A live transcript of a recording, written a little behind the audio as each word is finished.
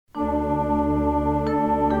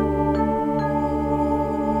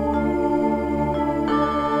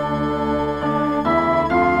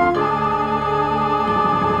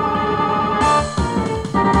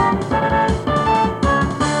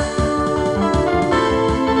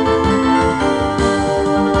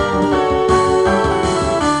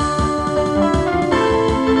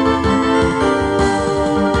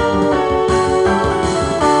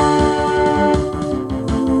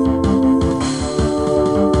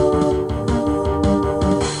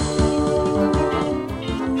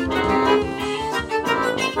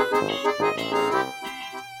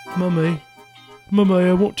Mummy,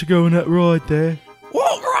 I want to go on that ride there.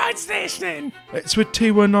 What ride's this then? It's with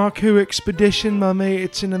Tiwanaku Expedition, Mummy.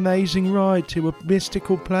 It's an amazing ride to a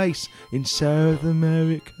mystical place in South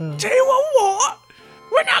America. Tiwa what?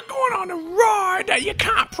 We're not going on a ride that you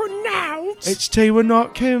can't pronounce. It's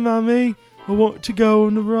Tiwanaku, Mummy. I want to go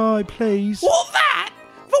on the ride, please. What that?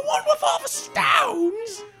 The one with all the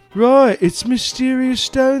stones? Right, it's mysterious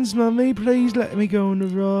stones, Mummy. Please let me go on the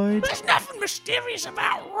ride. There's nothing mysterious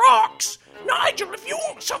about rocks. Nigel, if you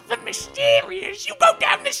want something mysterious, you go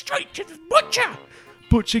down the street to the butcher.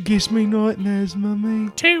 Butcher gives me nightmares, Mummy.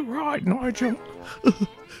 Too right, Nigel.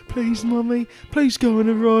 Please, Mummy. Please go on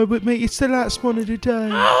a ride with me. It's the last one of the day.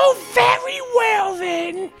 Oh, very well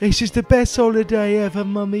then. This is the best holiday ever,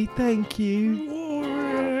 Mummy. Thank you.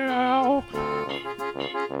 Well.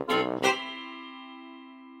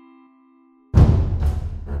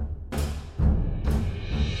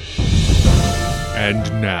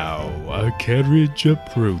 And now a carriage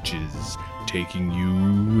approaches, taking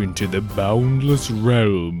you into the boundless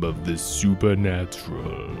realm of the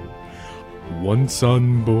supernatural. Once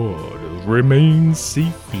on board, remain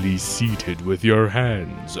safely seated with your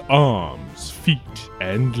hands, arms, feet,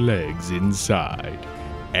 and legs inside.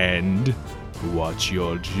 And watch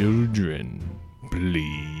your children,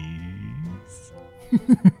 please.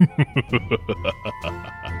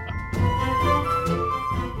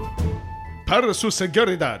 Para su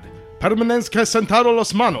seguridad, permanezca sentado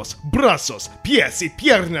las manos, brazos, pies y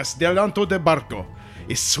piernas delante del barco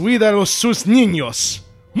y cuida a sus niños.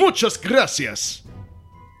 Muchas gracias.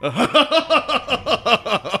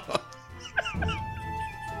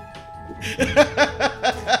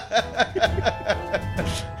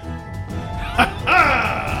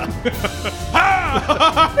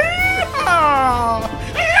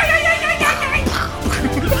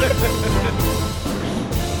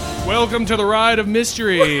 Welcome to the Ride of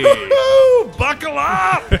Mystery. Buckle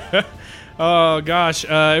up! Oh gosh,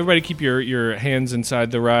 everybody keep your hands inside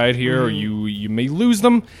the ride here, or you may lose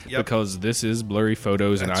them, because this is Blurry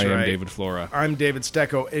Photos, and I am David Flora. I'm David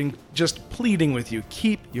Stecco, and just pleading with you,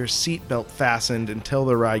 keep your seatbelt fastened until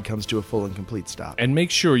the ride comes to a full and complete stop. And make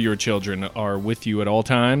sure your children are with you at all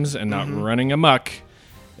times and not running amok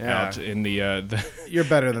out in the You're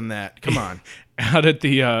better than that. Come on. out at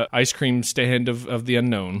the ice cream stand of the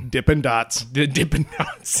unknown. Dippin' Dots. The Dippin'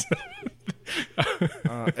 Dots.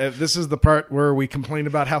 This is the part where we complain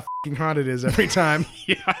about how fucking hot it is every time.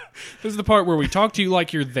 Yeah. This is the part where we talk to you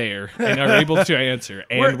like you're there and are able to answer.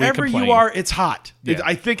 And Wherever we complain. you are, it's hot. Yeah.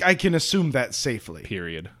 I think I can assume that safely.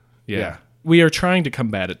 Period. Yeah. Yeah. We are trying to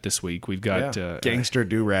combat it this week. We've got gangster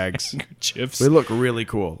do-rags. chips. We look really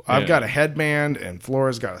cool. I've Yeah. got a headband, and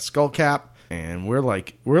Flora's got a skull cap, and we're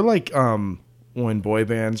like when boy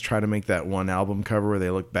bands try to make that one album cover where they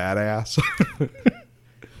look badass.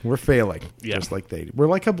 We're failing, just like they do. We're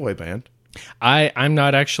like a boy band. I'm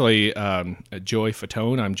not actually a Joy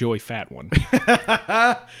Fatone. I'm Joy Fat One.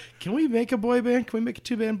 Can we make a boy band? Can we make a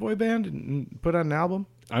two-band boy band and put on an album?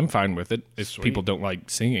 I'm fine with it if people don't like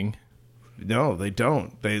singing. No, they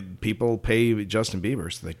don't. People pay Justin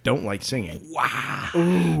Bieber, so they don't like singing. Wow.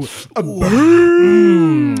 Ooh, a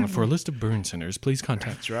burn. For a list of burn centers, please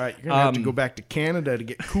contact. That's right. You're going to have to go back to Canada to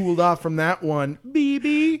get cooled off from that one,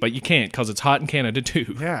 BB. But you can't, because it's hot in Canada,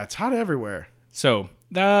 too. Yeah, it's hot everywhere. So,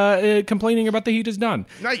 complaining about the heat is done.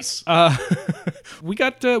 Nice. We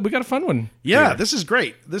got a fun one. Yeah, here. this is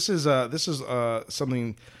great. This is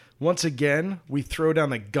something. Once again, we throw down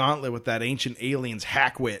the gauntlet with that ancient aliens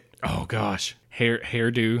hackwit. Oh gosh,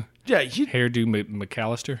 hairdo. Yeah, hairdo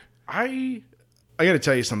McAllister. I got to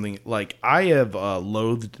tell you something. Like, I have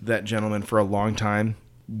loathed that gentleman for a long time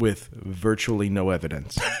with virtually no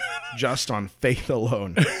evidence, just on faith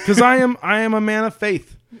alone. Because I am a man of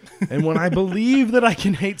faith, and when I believe that I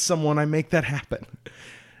can hate someone, I make that happen.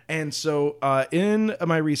 And so, in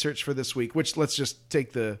my research for this week, which let's just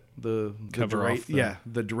take the Cover drape, off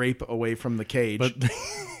the drape away from the cage. But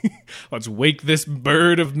let's wake this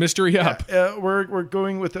bird of mystery up. We're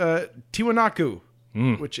going with Tiwanaku,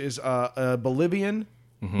 which is a Bolivian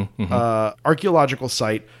archaeological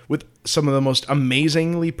site with some of the most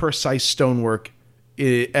amazingly precise stonework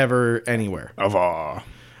ever anywhere.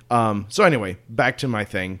 So anyway, back to my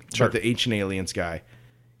thing about the ancient aliens guy.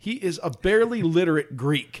 He is a barely literate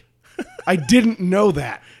Greek. I didn't know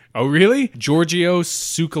that. Oh, really? Giorgio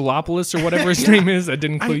Tsoukalopoulos or whatever his name is? I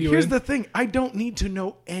didn't clue you in. Here's the thing. I don't need to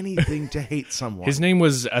know anything to hate someone. His name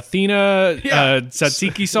was Athena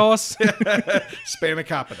Tzatziki sauce?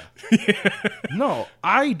 Spanakopita. No,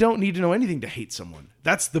 I don't need to know anything to hate someone.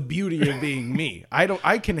 That's the beauty of being me.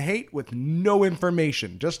 I can hate with no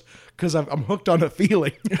information just because I'm hooked on a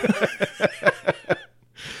feeling.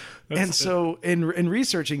 And so in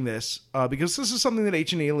researching this, because this is something that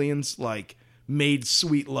Ancient Aliens like made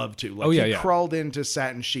sweet love to. Like he crawled into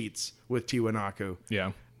satin sheets with Tiwanaku.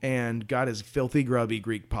 Yeah. And got his filthy, grubby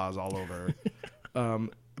Greek paws all over.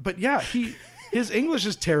 But yeah, his English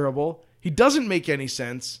is terrible. He doesn't make any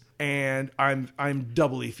sense, and I'm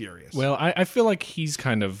doubly furious. Well, I feel like he's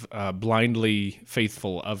kind of blindly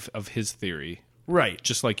faithful of his theory. Right.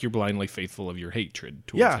 Just like you're blindly faithful of your hatred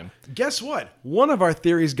towards him. Guess what? One of our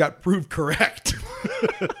theories got proved correct.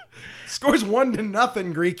 Scores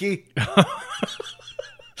 1-0, Greeky.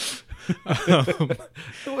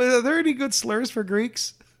 Are there any good slurs for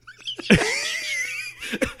Greeks?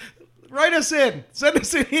 Write us in. Send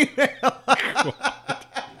us an email.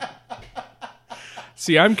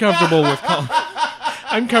 See, I'm comfortable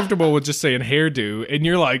with just saying hairdo, and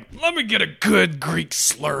you're like, let me get a good Greek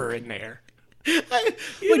slur in there. I'd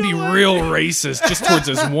be real racist just towards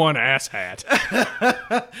this one asshat.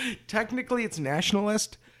 Technically, it's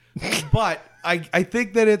nationalist, but I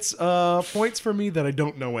think that it's points for me that I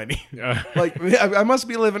don't know any. Like I must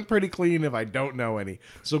be living pretty clean if I don't know any.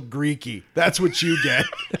 So Greeky, that's what you get.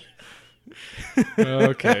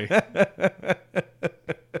 Okay.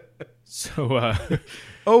 So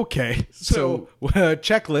okay. So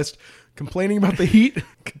checklist. Complaining about the heat?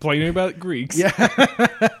 Complaining about Greeks. Yeah.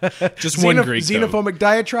 Just one Greek, xenophobic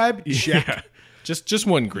diatribe? Yeah. Just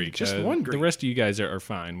one Greek. Just one Greek. The rest of you guys are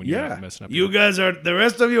fine when you're not messing up. You guys are, the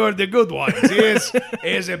rest of you are the good ones. He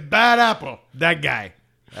is a bad apple. That guy.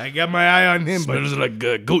 I got my eye on him. Smells like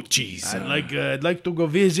goat cheese. I'd like to go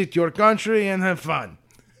visit your country and have fun.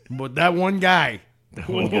 But that one guy.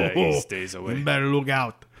 He stays away. You better look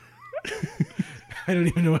out. I don't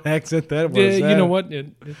even know what accent that was. Yeah, you know what?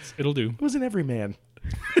 It'll do. It was an everyman.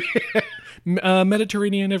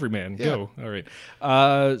 Mediterranean everyman. Yeah. Go. All right.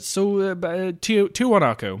 Tiwanaku.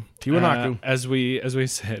 As we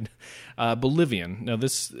said, Bolivian. Now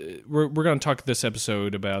this we're going to talk this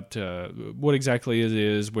episode about what exactly it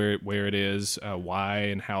is, where it is, why,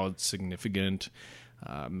 and how it's significant.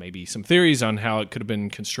 Maybe some theories on how it could have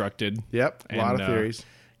been constructed. Yep, a lot of theories.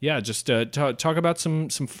 Yeah, just talk about some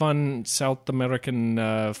fun South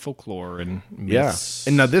American folklore and myths. Yeah,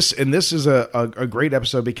 and now this is a great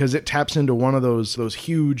episode because it taps into one of those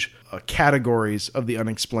huge categories of the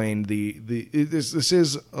unexplained. This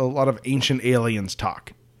is a lot of ancient aliens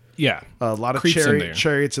talk. Yeah, a lot of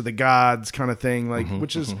chariots of the gods kind of thing, like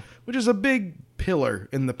which is a big pillar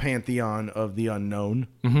in the pantheon of the unknown.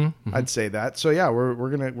 I'd say that. So yeah, we're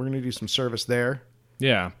gonna do some service there.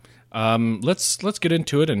 Yeah. Let's get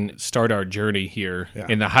into it and start our journey here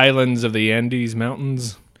in the highlands of the Andes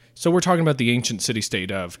Mountains. So we're talking about the ancient city-state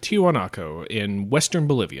of Tiwanaku in western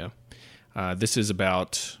Bolivia. This is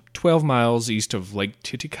about 12 miles east of Lake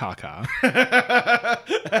Titicaca.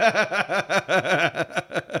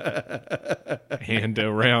 And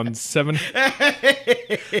around 7...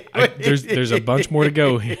 there's a bunch more to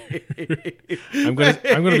go here. I'm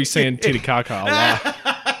gonna be saying Titicaca a lot.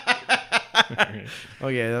 Oh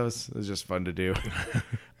yeah, that was just fun to do.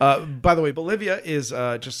 By the way, Bolivia is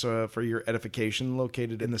just for your edification,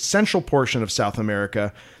 located in the central portion of South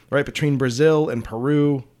America, right between Brazil and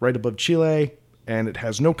Peru, right above Chile, and it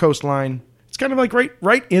has no coastline. It's kind of like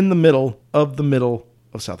right in the middle of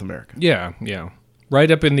South America. Yeah. Right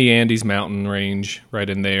up in the Andes mountain range, right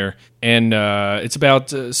in there. And it's about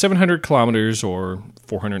 700 kilometers or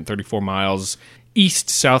 434 miles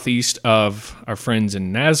southeast of our friends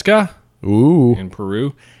in Nazca. Ooh. In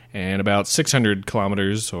Peru, and about 600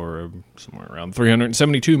 kilometers or somewhere around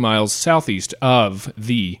 372 miles southeast of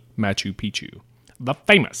the Machu Picchu. The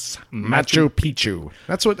famous Machu Picchu.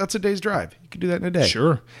 That's a day's drive. You could do that in a day.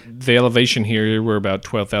 Sure. The elevation here, we're about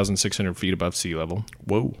 12,600 feet above sea level.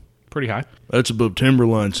 Whoa. Pretty high. That's above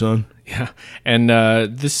timberline, son. Yeah. And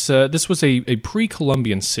this was a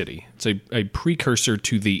pre-Columbian city. It's a precursor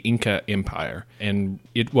to the Inca Empire, and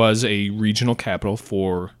it was a regional capital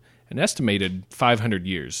for an estimated 500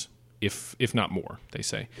 years, if not more, they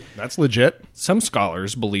say. That's legit. Some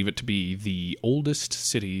scholars believe it to be the oldest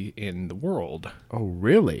city in the world. Oh,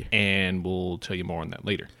 really? And we'll tell you more on that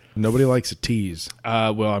later. Nobody likes a tease.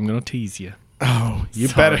 Well, I'm going to tease you. Oh, you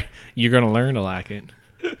better. You're going to learn to like it.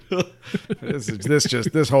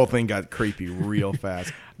 This whole thing got creepy real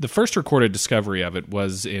fast. The first recorded discovery of it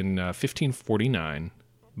was in 1549.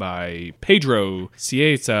 By Pedro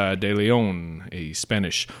Cieza de Leon, a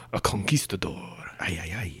Spanish conquistador.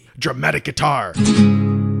 Dramatic guitar.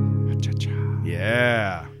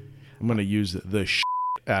 Yeah. I'm going to use the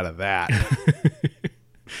out of that.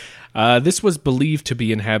 This was believed to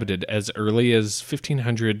be inhabited as early as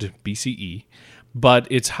 1500 BCE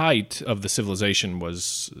But its height of the civilization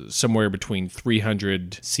was somewhere between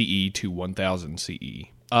 300 CE to 1000 CE.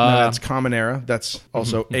 That's Common Era. That's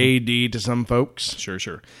also AD to some folks.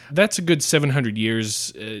 Sure. That's a good 700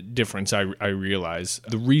 years difference, I realize.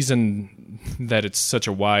 The reason that it's such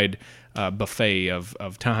a wide buffet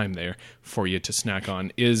of time there for you to snack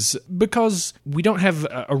on is because we don't have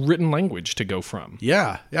a written language to go from.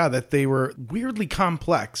 Yeah, that they were weirdly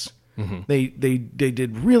complex. They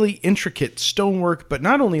did really intricate stonework, but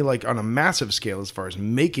not only like on a massive scale as far as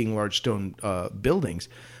making large stone buildings,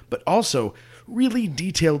 but also really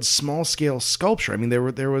detailed small scale sculpture. I mean,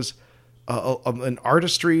 there was an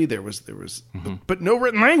artistry, there was, but no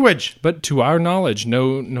written language. But to our knowledge,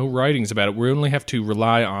 no writings about it. We only have to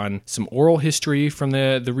rely on some oral history from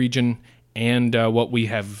the region and what we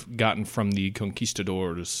have gotten from the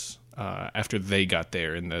conquistadors after they got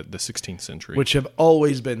there in the 16th century. Which have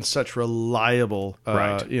always been such reliable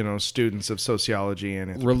students of sociology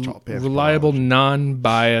and reliable,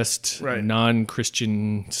 non-biased,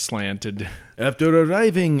 non-Christian slanted. After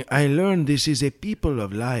arriving, I learned this is a people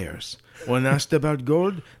of liars. When asked about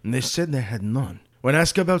gold, they said they had none. When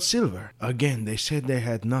asked about silver, again they said they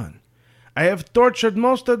had none. I have tortured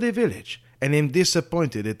most of the village, and am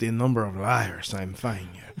disappointed at the number of liars I'm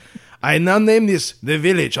finding here. I now name this the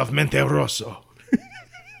village of Monterosso.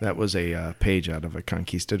 That was a page out of a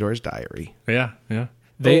conquistador's diary. Yeah.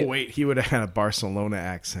 Wait, he would have had a Barcelona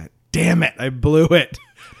accent. Damn it, I blew it.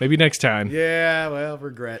 Maybe next time. Yeah, well,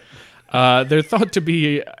 regret. They're thought to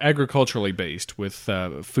be agriculturally based, with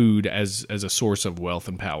food as a source of wealth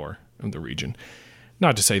and power in the region.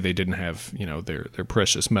 Not to say they didn't have, their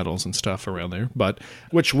precious metals and stuff around there, but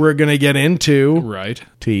which we're going to get into. Right.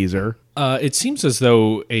 Teaser. It seems as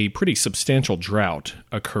though a pretty substantial drought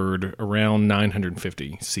occurred around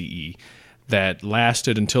 950 CE that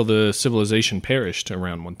lasted until the civilization perished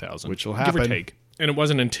around 1000. Which will happen. Give or take. And it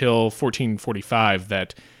wasn't until 1445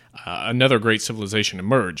 that another great civilization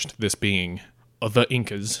emerged, this being the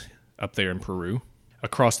Incas up there in Peru.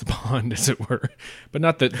 Across the pond, as it were. But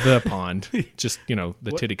not the pond, just, the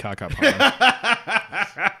Titicaca pond.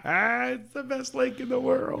 It's the best lake in the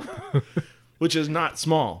world. Which is not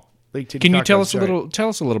small. Lake Titicaca. Can you tell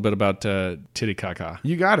us a little bit about Titicaca?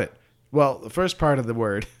 You got it. Well, the first part of the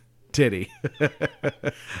word, titty.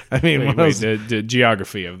 I mean, the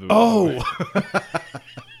geography of the word.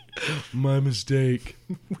 My mistake.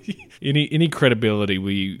 Any credibility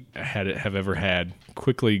we have ever had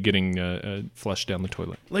quickly getting flushed down the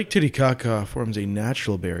toilet. Lake Titicaca forms a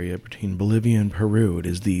natural barrier between Bolivia and Peru. It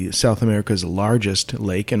is the South America's largest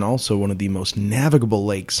lake and also one of the most navigable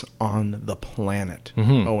lakes on the planet,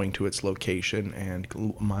 owing to its location and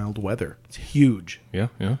mild weather. It's huge. Yeah.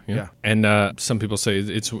 And some people say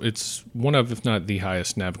it's one of, if not the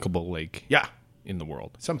highest navigable lake in the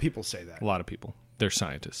world. Some people say that. A lot of people. They're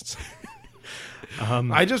scientists.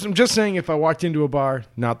 I'm just saying, if I walked into a bar,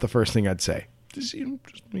 not the first thing I'd say. Just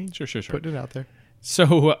me. Sure. Putting it out there.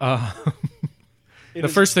 So, the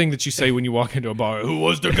first thing that you say when you walk into a bar, who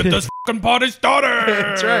was to get this fucking party started?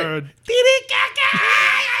 That's right.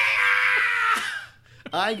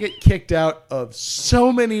 I get kicked out of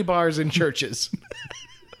so many bars and churches.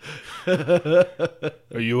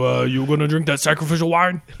 Are you gonna drink that sacrificial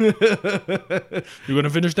wine? You gonna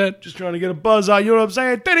finish that? Just trying to get a buzz on, you know what I'm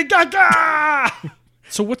saying? Titicaca!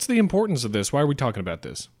 So what's the importance of this? Why are we talking about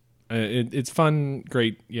this? It's fun,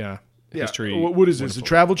 great, history. What is this, a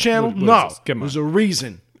travel channel? No, there's a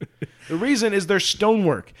reason. The reason is their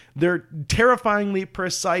stonework. Their terrifyingly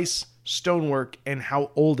precise stonework and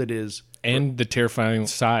how old it is. And the terrifying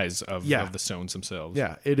size of the stones themselves.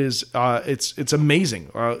 Yeah, it is. It's amazing.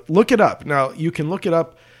 Look it up. Now, you can look it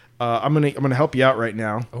up. I'm gonna help you out right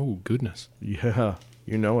now. Oh, goodness. Yeah,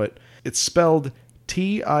 you know it. It's spelled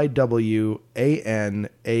Tiwanaku.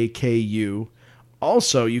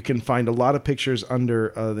 Also, you can find a lot of pictures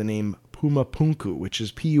under the name Pumapunku, which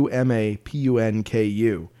is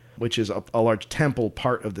Pumapunku, which is a large temple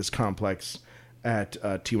part of this complex at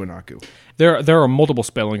Tiwanaku. There are multiple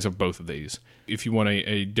spellings of both of these. If you want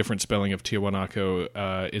a different spelling of Tiwanaku,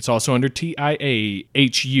 it's also under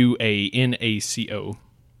Tiahuanaco.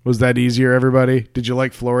 Was that easier, everybody? Did you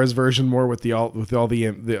like Flora's version more with all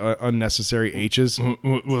the unnecessary H's? With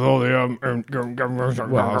all the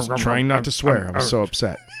well, I was trying not to swear. I was so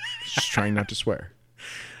upset. Just trying not to swear.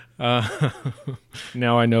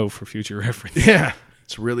 Now I know for future reference. Yeah,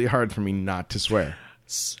 it's really hard for me not to swear.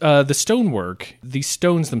 The stonework, these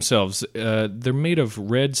stones themselves, they're made of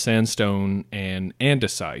red sandstone and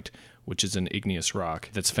andesite, which is an igneous rock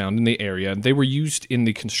that's found in the area. They were used in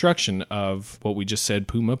the construction of what we just said,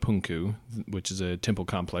 Puma Punku, which is a temple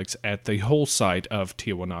complex at the whole site of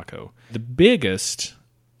Tiwanaku. The biggest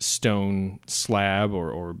stone slab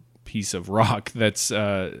or piece of rock that's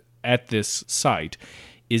at this site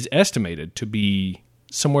is estimated to be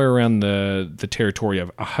somewhere around the territory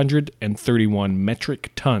of 131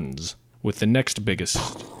 metric tons, with the next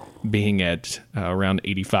biggest being at around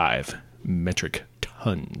 85 metric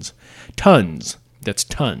tons. Tons. That's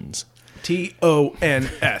tons.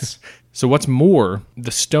 Tons. So what's more,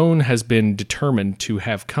 the stone has been determined to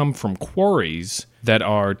have come from quarries that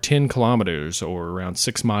are 10 kilometers or around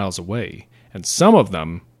 6 miles away, and some of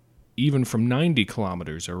them even from 90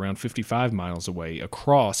 kilometers or around 55 miles away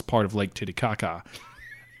across part of Lake Titicaca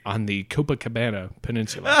on the Copacabana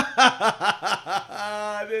Peninsula.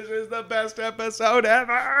 This is the best episode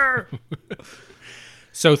ever!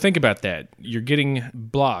 So think about that. You're getting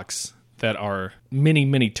blocks that are many,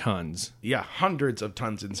 many tons. Yeah, hundreds of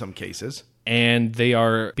tons in some cases. And they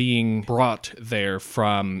are being brought there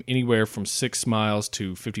from anywhere from 6 miles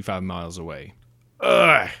to 55 miles away.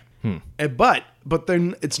 Ugh. But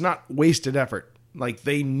then it's not wasted effort. Like,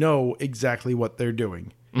 they know exactly what they're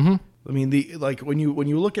doing. Mm-hmm. I mean, when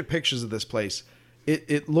you look at pictures of this place,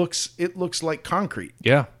 it looks like concrete.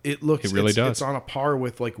 Yeah, it really does. It's on a par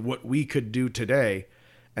with like what we could do today,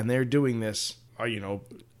 and they're doing this. Who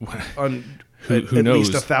knows? At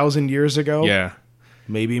least 1,000 years ago. Yeah,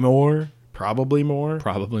 maybe more. Probably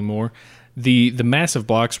more. The massive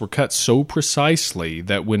blocks were cut so precisely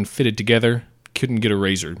that when fitted together, couldn't get a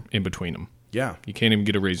razor in between them. Yeah, you can't even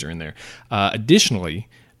get a razor in there. Additionally,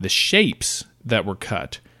 the shapes that were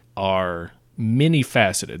cut are many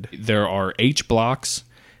faceted. There are H blocks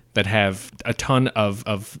that have a ton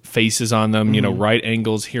of faces on them, right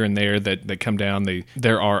angles here and there that come down.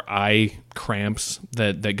 There are eye cramps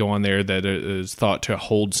that go on there that is thought to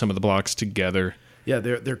hold some of the blocks together. Yeah,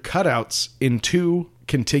 they're cutouts in two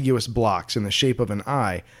contiguous blocks in the shape of an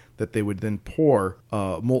eye that they would then pour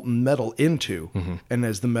molten metal into. Mm-hmm. And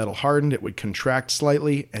as the metal hardened, it would contract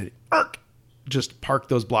slightly and just park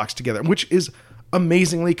those blocks together, which is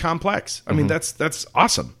amazingly complex. I mean, that's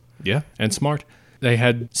awesome. Yeah, and smart. They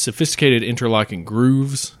had sophisticated interlocking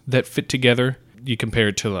grooves that fit together. You compare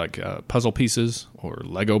it to like puzzle pieces or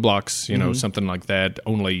Lego blocks, something like that.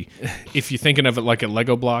 Only if you're thinking of it like a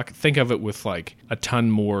Lego block, think of it with like a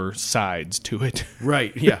ton more sides to it.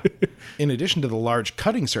 Right, yeah. In addition to the large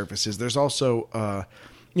cutting surfaces, there's also,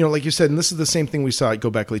 like you said, and this is the same thing we saw at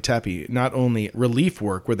Göbekli Tepe, not only relief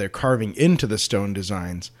work where they're carving into the stone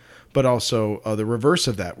designs, but also the reverse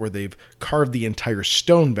of that, where they've carved the entire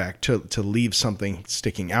stone back to leave something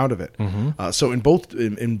sticking out of it. Mm-hmm. So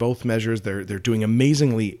in both measures, they're doing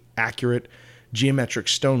amazingly accurate geometric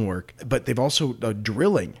stonework, but they've also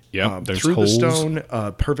drilling through holes. The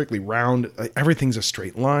stone, perfectly round. Everything's a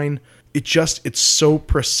straight line. It's so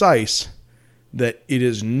precise that it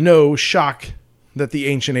is no shock that the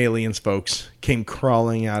ancient aliens folks came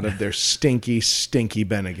crawling out of their stinky, stinky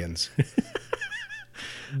Bennigans.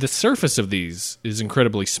 The surface of these is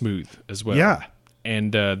incredibly smooth as well. Yeah.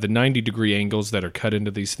 And the 90-degree angles that are cut into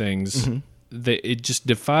these things, it just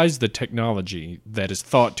defies the technology that is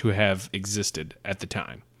thought to have existed at the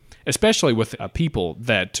time. Especially with people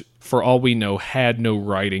that, for all we know, had no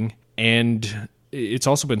writing. And it's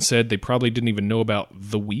also been said they probably didn't even know about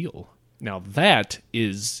the wheel. Now, that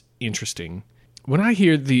is interesting. When I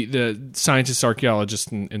hear the scientists, archaeologists,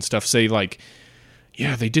 and stuff say, like,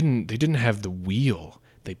 yeah, they didn't have the wheel.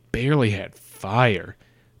 They barely had fire,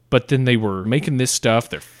 but then they were making this stuff.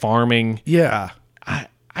 They're farming. Yeah,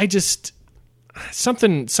 I just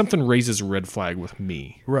something raises a red flag with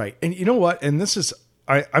me. Right, and you know what? And this is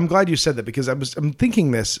I'm glad you said that, because I'm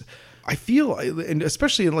thinking this. I feel, and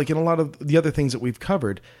especially in a lot of the other things that we've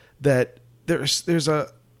covered, that there's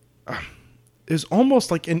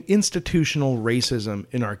almost like an institutional racism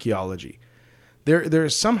in archaeology.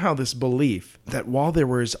 There's somehow this belief that while there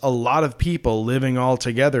was a lot of people living all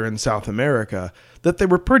together in South America, that they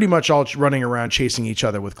were pretty much all running around chasing each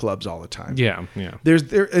other with clubs all the time. Yeah. There's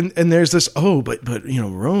this, but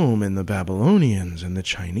Rome and the Babylonians and the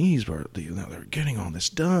Chinese they're getting all this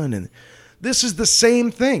done, and this is the same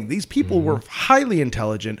thing. These people were highly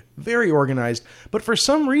intelligent, very organized, but for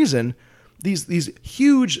some reason, these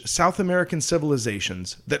huge South American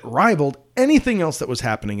civilizations that rivaled anything else that was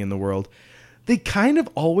happening in the world, they kind of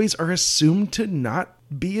always are assumed to not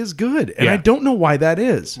be as good. And I don't know why that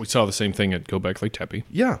is. We saw the same thing at Göbekli Tepe.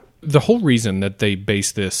 Yeah. The whole reason that they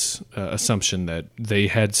base this assumption that they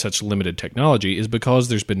had such limited technology is because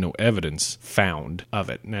there's been no evidence found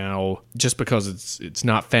of it. Now, just because it's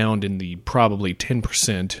not found in the probably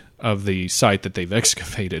 10% of the site that they've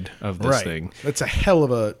excavated of this thing. That's a hell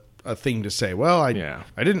of a thing to say. Well, I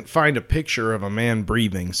didn't find a picture of a man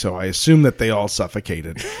breathing, so I assume that they all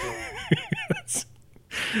suffocated.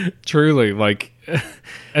 Truly, like,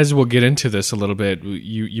 as we'll get into this a little bit,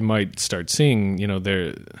 you might start seeing,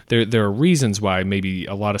 there are reasons why maybe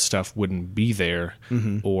a lot of stuff wouldn't be there,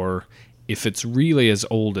 or if it's really as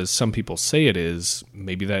old as some people say it is,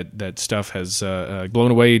 maybe that stuff has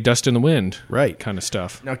blown away, dust in the wind, right? Kind of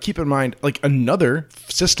stuff. Now, keep in mind, like another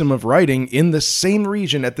system of writing in the same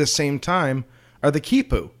region at the same time are the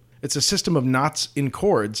quipu. It's a system of knots in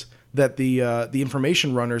chords that the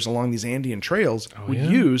information runners along these Andean trails would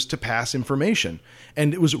use to pass information.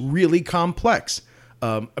 And it was really complex.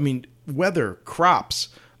 Weather, crops,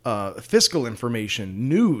 fiscal information,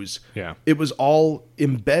 news. Yeah. It was all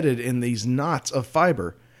embedded in these knots of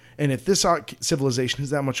fiber. And if this civilization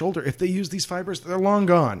is that much older, if they use these fibers, they're long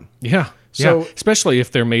gone. Yeah. So, especially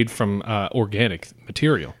if they're made from organic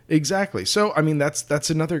material. Exactly. So, that's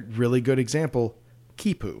another really good example.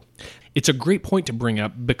 Quipu. It's a great point to bring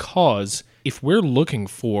up because if we're looking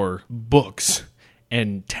for books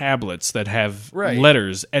and tablets that have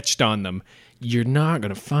letters etched on them, you're not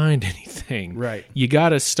going to find anything. Right. You got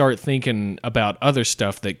to start thinking about other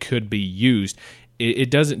stuff that could be used.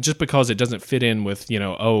 It doesn't, just because it doesn't fit in with,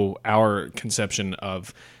 our conception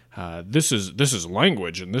of this is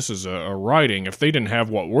language and this is a writing. If they didn't have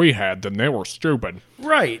what we had, then they were stupid.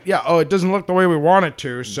 Right. Yeah. Oh, it doesn't look the way we want it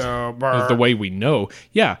to. So the way we know.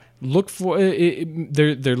 Yeah. Look for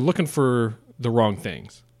they're looking for the wrong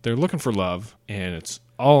things. They're looking for love, and it's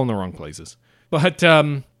all in the wrong places. But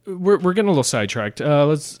we're getting a little sidetracked.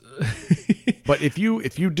 Let's. But if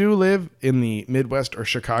you do live in the Midwest or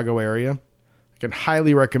Chicago area, I can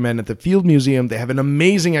highly recommend at the Field Museum, they have an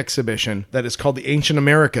amazing exhibition that is called The Ancient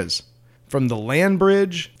Americas. From the land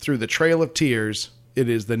bridge through the Trail of Tears, it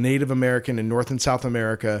is the Native American in North and South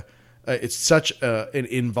America. It's such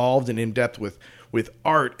involved and in-depth with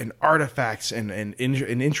art and artifacts and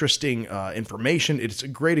interesting information. It's a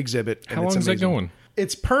great exhibit. How long is that going?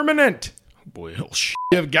 It's permanent. Well,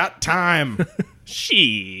 You've got time.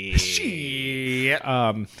 Shit.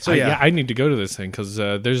 I need to go to this thing because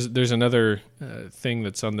there's another thing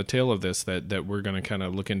that's on the tail of this that we're going to kind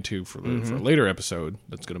of look into for a later episode.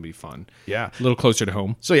 That's going to be fun. Yeah, a little closer to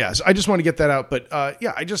home. So I just want to get that out. But I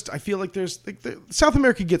feel like South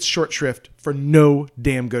America gets short shrift for no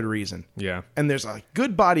damn good reason. Yeah, and there's a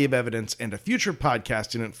good body of evidence and a future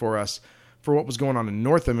podcast in it for us. For what was going on in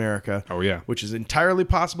North America. Oh, yeah. Which is entirely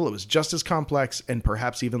possible. It was just as complex and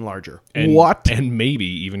perhaps even larger. And maybe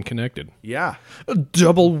even connected. Yeah.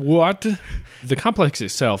 Double what? The complex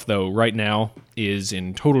itself, though, right now is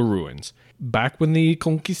in total ruins. Back when the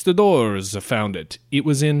conquistadors found it, it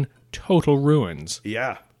was in total ruins.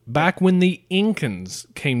 Yeah. Back when the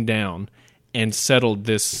Incans came down and settled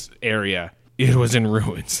this area, it was in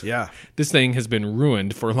ruins. Yeah. This thing has been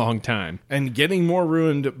ruined for a long time. And getting more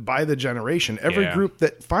ruined by the generation. Every group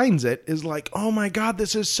that finds it is like, oh my God,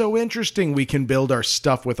 this is so interesting. We can build our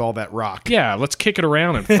stuff with all that rock. Yeah, let's kick it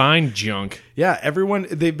around and find junk. Yeah, everyone,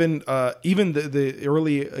 they've been, even the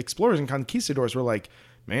early explorers and conquistadors were like,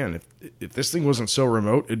 man, if this thing wasn't so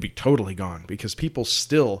remote, it'd be totally gone. Because people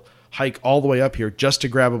still hike all the way up here just to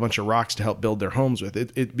grab a bunch of rocks to help build their homes with.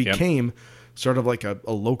 It became... sort of like a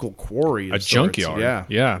local quarry. A junkyard.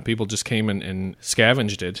 Yeah. People just came and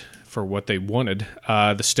scavenged it for what they wanted.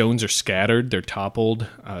 The stones are scattered. They're toppled.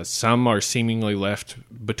 Some are seemingly left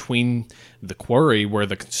between the quarry where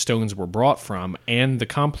the stones were brought from and the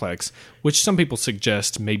complex, which some people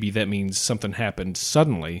suggest maybe that means something happened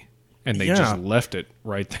suddenly and they just left it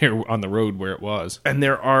right there on the road where it was. And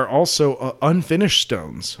there are also unfinished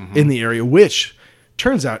stones in the area, which...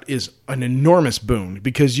 turns out is an enormous boon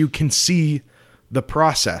because you can see the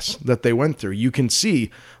process that they went through. You can see,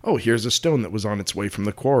 oh, here's a stone that was on its way from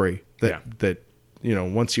the quarry that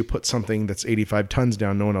once you put something that's 85 tons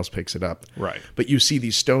down, no one else picks it up. Right. But you see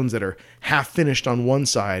these stones that are half finished on one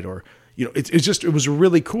side or, it was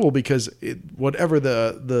really cool because whatever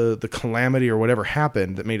the calamity or whatever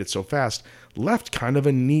happened that made it so fast left kind of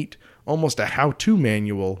a neat, almost a how-to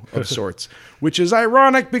manual of sorts, which is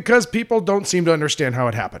ironic because people don't seem to understand how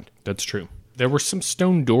it happened. That's true. There were some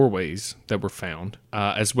stone doorways that were found,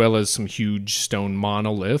 as well as some huge stone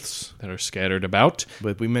monoliths that are scattered about.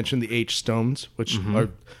 But we mentioned the H stones, which are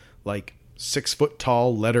like 6 foot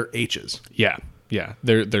tall letter H's. Yeah.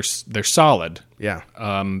 They're solid. Yeah.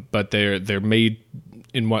 But they're made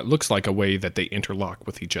in what looks like a way that they interlock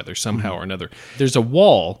with each other somehow or another. There's a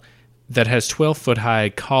wall that has 12-foot-high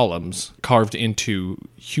columns carved into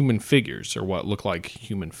human figures, or what look like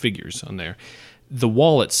human figures on there. The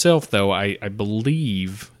wall itself, though, I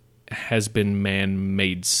believe has been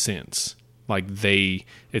man-made since. Like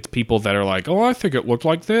it's people that are like, oh, I think it looked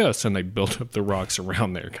like this, and they built up the rocks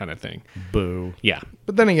around there kind of thing. Boo. Yeah.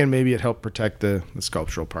 But then again, maybe it helped protect the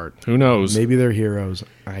sculptural part. Who knows? Maybe they're heroes.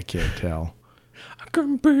 I can't tell. I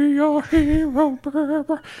can be your hero,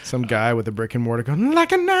 baby. Some guy with a brick and mortar going,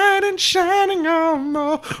 like a knight in shining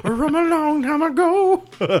armor from a long time ago.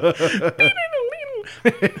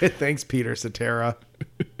 Thanks, Peter Cetera.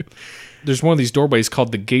 There's one of these doorways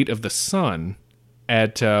called the Gate of the Sun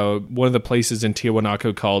at one of the places in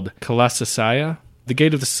Tiwanaku called Kalasasaya. The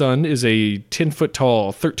Gate of the Sun is a 10-foot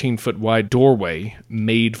tall, 13-foot wide doorway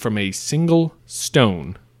made from a single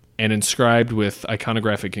stone and inscribed with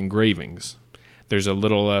iconographic engravings. There's a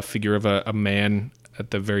little figure of a man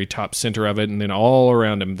at the very top center of it, and then all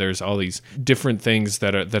around him there's all these different things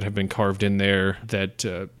that have been carved in there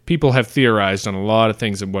that people have theorized on a lot of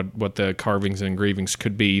things and what the carvings and engravings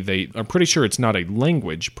could be. I'm pretty sure it's not a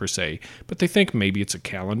language per se, but they think maybe it's a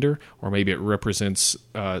calendar, or maybe it represents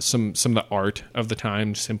some of the art of the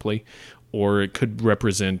time simply, or it could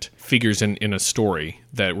represent figures in a story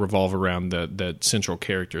that revolve around the central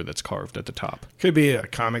character that's carved at the top. Could be a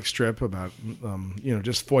comic strip about,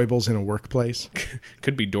 just foibles in a workplace.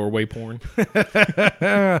 Could be doorway porn.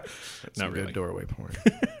 Not really. Good doorway porn.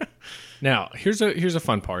 Now, here's a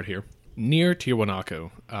fun part here. Near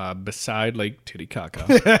Tiwanaku, beside Lake Titicaca,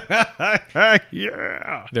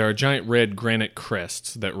 Yeah. there are giant red granite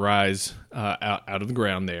crests that rise out of the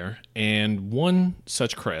ground there, and one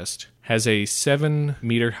such crest has a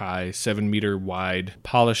 7-meter high, 7-meter wide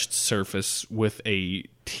polished surface with a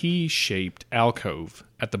T-shaped alcove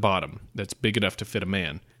at the bottom that's big enough to fit a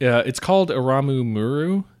man. It's called Aramu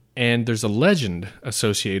Muru, and there's a legend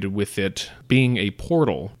associated with it being a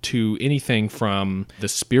portal to anything from the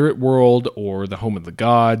spirit world or the home of the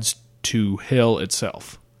gods to hell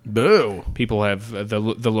itself. Boo. People have, the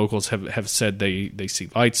locals have said they see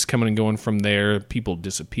lights coming and going from there. People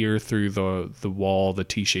disappear through the wall, the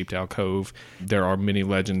T-shaped alcove. There are many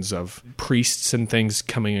legends of priests and things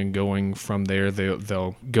coming and going from there.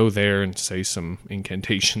 They'll go there and say some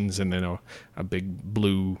incantations, and then a big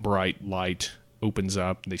blue bright light opens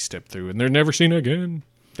up, they step through, and they're never seen again.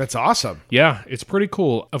 That's awesome. Yeah, it's pretty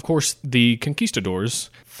cool. Of course, the conquistadors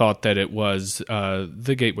thought that it was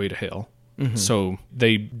the gateway to hell. Mm-hmm. So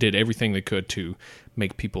they did everything they could to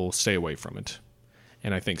make people stay away from it.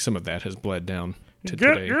 And I think some of that has bled down to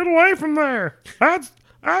today. Get away from there. That's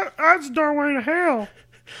the doorway to hell.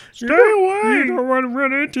 Stay away. You don't want to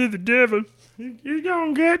run into the devil. He's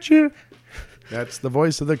going to get you. That's the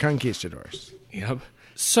voice of the conquistadors. Yep.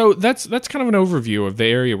 So that's kind of an overview of the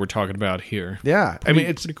area we're talking about here. Yeah.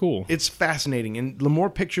 It's pretty cool. It's fascinating. And the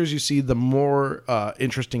more pictures you see, the more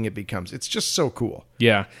interesting it becomes. It's just so cool.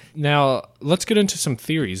 Yeah. Now, let's get into some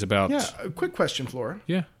theories about... Yeah. A quick question, Flora.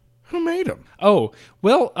 Yeah. Who made them? Oh,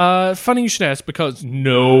 well, funny you should ask, because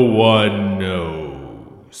no one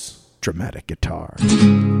knows. Dramatic guitar.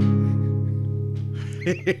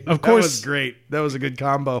 Of course. That was great. That was a good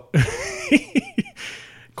combo.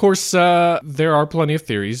 Of course, there are plenty of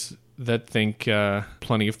theories that think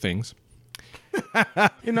plenty of things.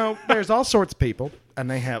 There's all sorts of people, and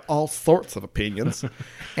they have all sorts of opinions.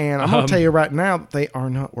 And I'm going to tell you right now, they are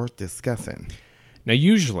not worth discussing. Now,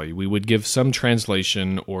 usually we would give some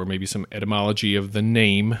translation or maybe some etymology of the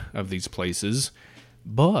name of these places,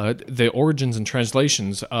 but the origins and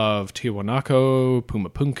translations of Tiwanaku,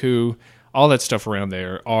 Pumapunku, all that stuff around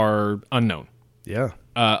there are unknown. Yeah.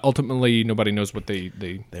 Ultimately, nobody knows what they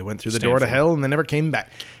went through the door to hell and they never came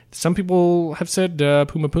back. Some people have said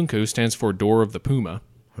Pumapunku stands for Door of the Puma.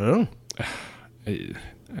 Oh.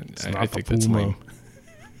 I think that's lame.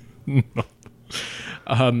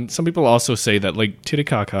 Some people also say that Lake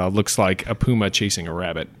Titicaca looks like a puma chasing a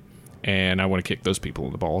rabbit, and I want to kick those people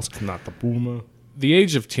in the balls. It's not the puma. The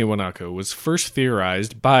age of Tiwanaku was first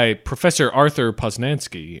theorized by Professor Arthur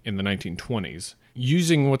Poznansky in the 1920s,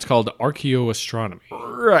 using what's called archaeoastronomy.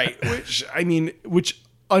 Right, which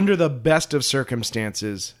under the best of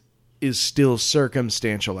circumstances is still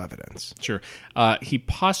circumstantial evidence. Sure. He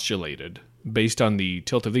postulated, based on the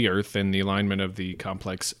tilt of the Earth and the alignment of the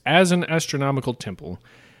complex as an astronomical temple,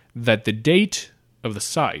 that the date of the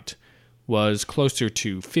site was closer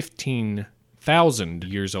to 15,000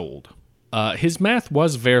 years old. His math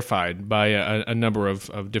was verified by a number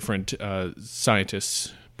of different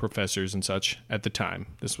scientists, professors, and such at the time.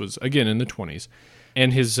 This was, again, in the 20s.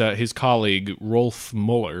 And his colleague Rolf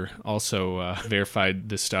Muller also verified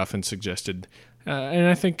this stuff and suggested. And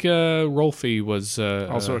I think Rolfie was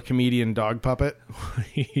Also a comedian dog puppet.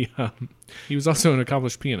 he was also an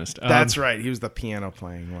accomplished pianist. That's right. He was the piano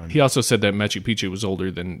playing one. He also said that Machu Picchu was older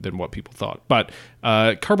than what people thought. But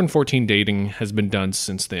carbon-14 dating has been done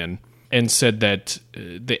since then, and said that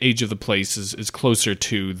the age of the place is closer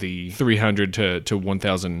to the 300 to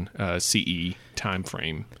 1000 CE time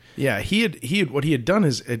frame. Yeah, he had what he had done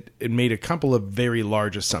is it made a couple of very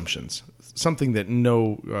large assumptions. Something that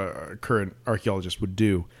no current archaeologist would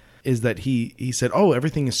do is that he said, "Oh,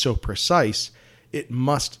 everything is so precise, it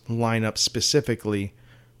must line up specifically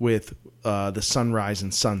with the sunrise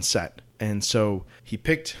and sunset." And so he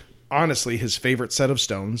picked, honestly, his favorite set of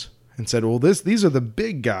stones and said, "Well, these are the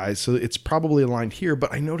big guys, so it's probably aligned here."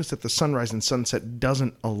 But I noticed that the sunrise and sunset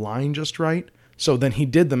doesn't align just right. So then he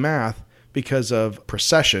did the math. Because of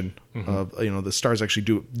precession, of the stars actually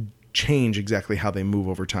do change exactly how they move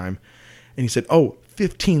over time. And he said,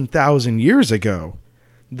 15,000 years ago,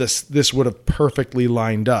 this would have perfectly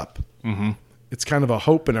lined up. Mm-hmm. It's kind of a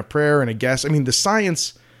hope and a prayer and a guess. I mean, the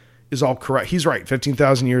science is all correct. He's right.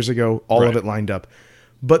 15,000 years ago, all of it lined up.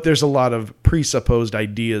 But there's a lot of presupposed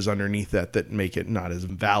ideas underneath that make it not as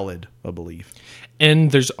valid a belief.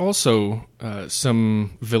 And there's also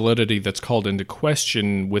some validity that's called into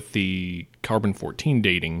question with the carbon-14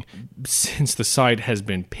 dating, since the site has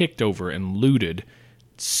been picked over and looted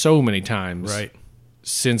so many times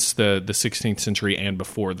since the 16th century and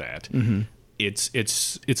before that. Mm-hmm.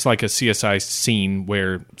 It's like a CSI scene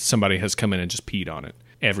where somebody has come in and just peed on it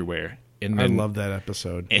everywhere. And then, I love that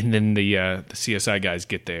episode. And then the CSI guys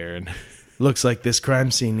get there and looks like this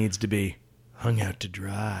crime scene needs to be hung out to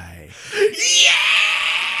dry. Yeah!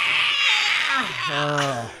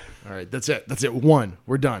 All right, that's it. That's it. One.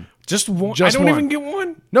 We're done. Just one. Just I don't one. even get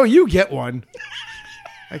one. No, you get one.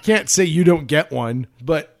 I can't say you don't get one,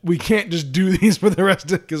 but we can't just do these for the rest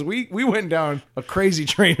of it because we went down a crazy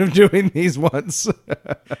train of doing these once.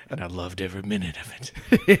 And I loved every minute of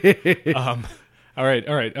it. All right.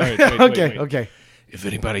 Wait, Okay. If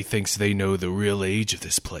anybody thinks they know the real age of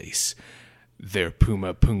this place, they're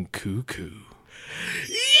Puma Punkuku.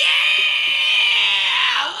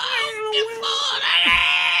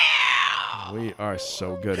 We are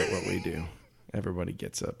so good at what we do. Everybody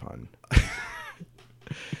gets a pun.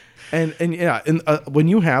 and when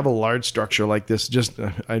you have a large structure like this,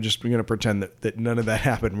 we're going to pretend that none of that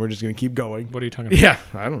happened. We're just going to keep going. What are you talking about? Yeah,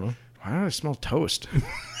 I don't know. Why do I smell toast?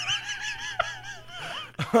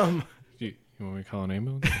 You want me to call an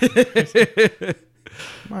ambulance?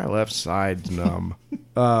 My left side's numb.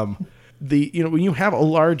 When you have a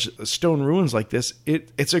large stone ruins like this,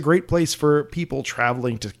 it's a great place for people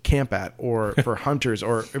traveling to camp at, or for hunters,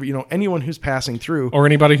 or anyone who's passing through, or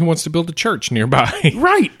anybody who wants to build a church nearby.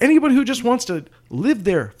 Right, anybody who just wants to live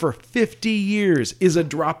there for 50 years is a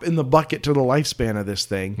drop in the bucket to the lifespan of this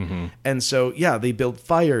thing. Mm-hmm. And so, yeah, they build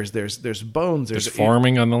fires. There's bones. There's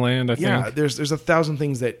farming on the land. I think. Yeah, there's 1,000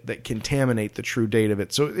 things that contaminate the true date of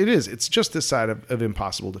it. So it's just this side of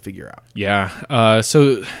impossible to figure out. Yeah.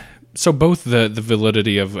 So both the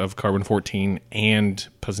validity of carbon-14 and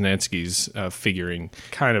Poznański's figuring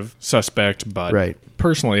kind of suspect, but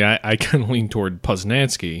personally I kind of lean toward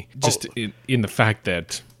Poznański just in the fact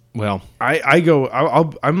that, well...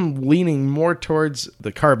 I'm leaning more towards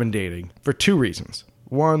the carbon dating for two reasons.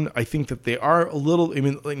 One, I think that they are a little...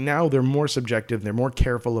 now they're more subjective. They're more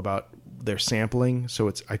careful about their sampling, so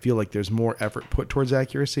I feel like there's more effort put towards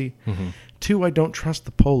accuracy. Mm-hmm. Two, I don't trust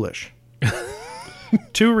the Polish.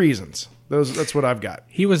 Two reasons. That's what I've got.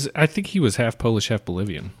 I think he was half Polish, half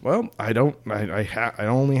Bolivian. Well, I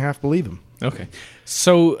only half believe him. Okay.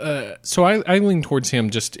 So I lean towards him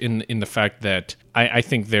just in the fact that I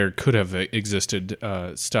think there could have existed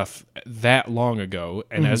stuff that long ago,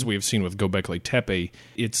 and as we've seen with Göbekli Tepe,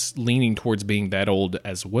 it's leaning towards being that old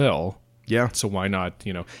as well. Yeah. So why not,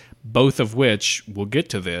 both of which, we'll get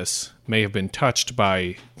to this, may have been touched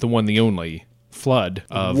by the one, the only flood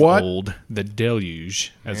of old, the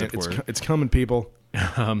deluge, as it were. It's coming, people.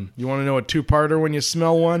 You want to know a two-parter when you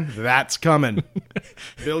smell one? That's coming.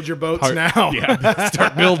 Build your boats now. Yeah,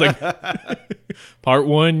 start building. Part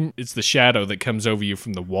one, it's the shadow that comes over you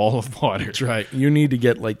from the wall of water. That's right. You need to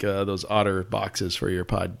get like those otter boxes for your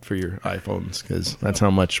iPhones, because that's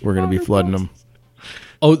how much we're going to be flooding them.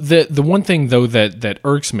 Oh, the one thing though that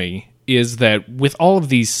irks me is that with all of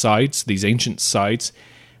these sites, these ancient sites,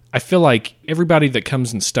 I feel like everybody that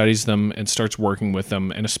comes and studies them and starts working with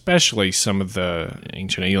them, and especially some of the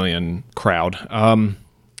ancient alien crowd, I'm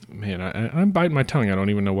biting my tongue. I don't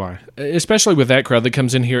even know why. Especially with that crowd that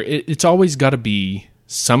comes in here, it's always got to be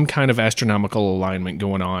some kind of astronomical alignment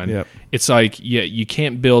going on. Yep. It's like, yeah, you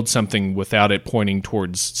can't build something without it pointing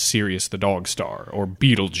towards Sirius the Dog Star or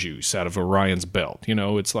Betelgeuse out of Orion's belt. You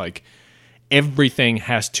know, it's like everything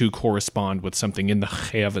has to correspond with something in the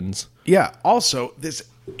heavens. Yeah. Also, this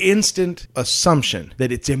instant assumption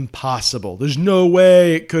that it's impossible. There's no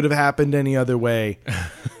way it could have happened any other way.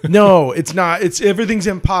 No, it's not. Everything's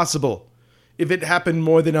impossible. If it happened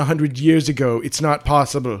more than 100 years ago, it's not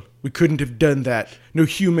possible. We couldn't have done that. No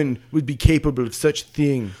human would be capable of such a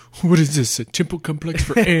thing. What is this, a temple complex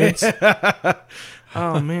for ants?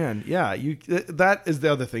 Oh, man. Yeah, that is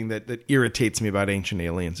the other thing that irritates me about Ancient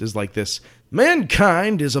Aliens, is like this,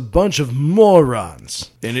 mankind is a bunch of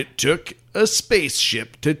morons, and it took a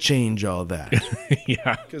spaceship to change all that.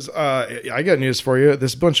 Yeah. Because I got news for you.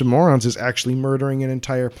 This bunch of morons is actually murdering an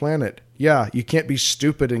entire planet. Yeah, you can't be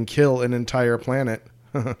stupid and kill an entire planet.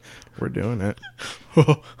 We're doing it.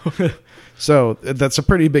 So that's a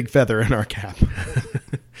pretty big feather in our cap.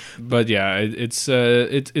 But yeah,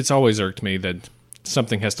 it's always irked me that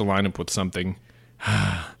something has to line up with something.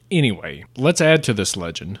 Anyway, let's add to this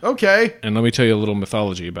legend. Okay. And let me tell you a little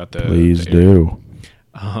mythology about the... Please the do.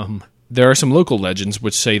 There are some local legends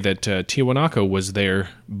which say that Tiwanaku was there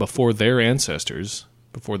before their ancestors,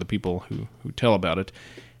 before the people who tell about it,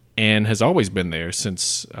 and has always been there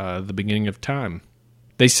since the beginning of time.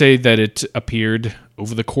 They say that it appeared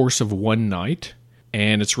over the course of one night,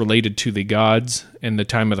 and it's related to the gods and the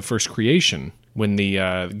time of the first creation, when the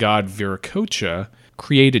god Viracocha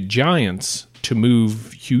created giants to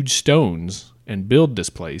move huge stones and build this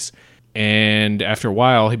place. And after a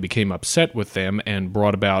while, he became upset with them and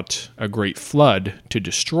brought about a great flood to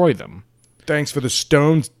destroy them. Thanks for the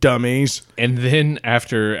stones, dummies. And then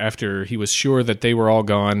after he was sure that they were all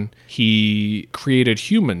gone, he created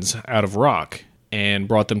humans out of rock and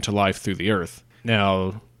brought them to life through the earth.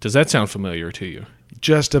 Now, does that sound familiar to you?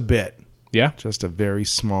 Just a bit. Yeah? Just a very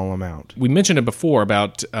small amount. We mentioned it before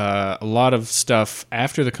about a lot of stuff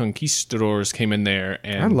after the conquistadors came in there.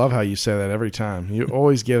 And I love how you say that every time. You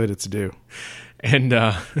always give it its due. And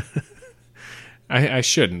I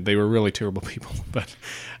shouldn't. They were really terrible people. But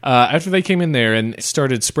after they came in there and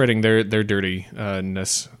started spreading their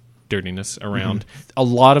dirtiness around, a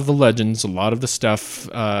lot of the legends, a lot of the stuff,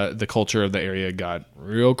 the culture of the area got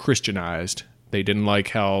real Christianized. They didn't like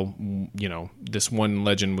how, this one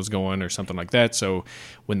legend was going or something like that. So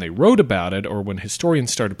when they wrote about it, or when historians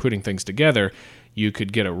started putting things together, you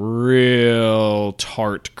could get a real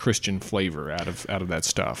tart Christian flavor out of that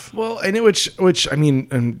stuff. Well, and which I mean,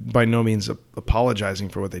 and by no means apologizing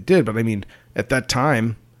for what they did, but I mean, at that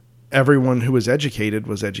time, everyone who was educated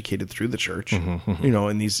through the church,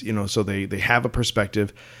 and these, so they have a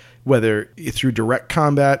perspective, whether through direct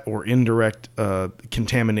combat or indirect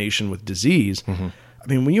contamination with disease. I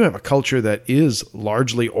mean, when you have a culture that is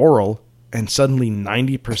largely oral and suddenly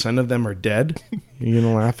 90% of them are dead, you're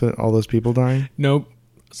going to laugh at all those people dying? Nope.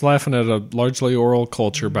 I was laughing at a largely oral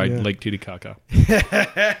culture by Lake Titicaca.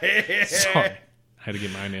 Sorry. I had to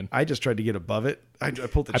get mine in. I just tried to get above it. I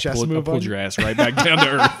pulled the chest move I pulled your ass right back down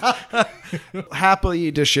to earth.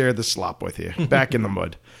 Happily to share the slop with you, back in the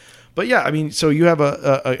mud. But yeah, I mean, so you have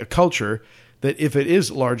a culture that if it is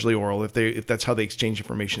largely oral, if that's how they exchange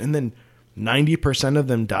information, and then 90% of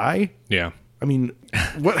them die. Yeah. I mean,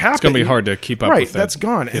 what happened? It's going to be hard to keep up right, with that. That's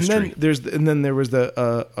gone. History. And then there was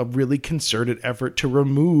a really concerted effort to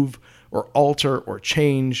remove or alter or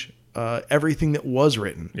change everything that was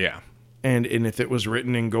written. Yeah. And if it was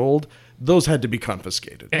written in gold, those had to be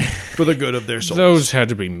confiscated for the good of their souls. Those had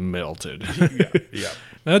to be melted. Yeah.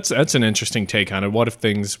 That's an interesting take on it. What if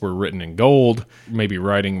things were written in gold? Maybe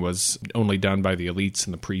writing was only done by the elites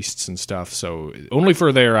and the priests and stuff, so only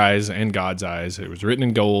for their eyes and God's eyes. It was written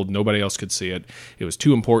in gold. Nobody else could see it. It was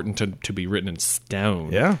too important to be written in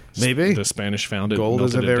stone. Yeah, maybe. The Spanish found it. Gold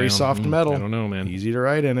is a very soft metal. I don't know, man. Easy to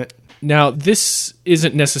write in it. Now, this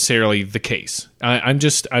isn't necessarily the case. I'm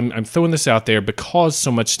throwing this out there because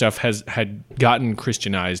so much stuff had gotten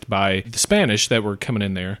Christianized by the Spanish that were coming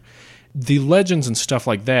in there. The legends and stuff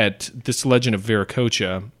like that, this legend of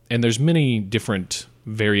Viracocha, and there's many different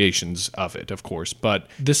variations of it, of course, but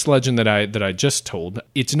this legend that I just told,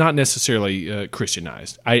 it's not necessarily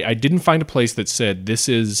Christianized. I didn't find a place that said this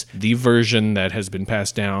is the version that has been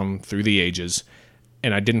passed down through the ages,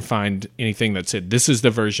 and I didn't find anything that said this is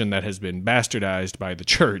the version that has been bastardized by the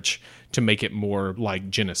church to make it more like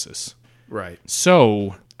Genesis. Right.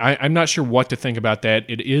 So I'm not sure what to think about that.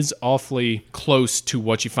 It is awfully close to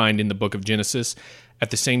what you find in the book of Genesis. At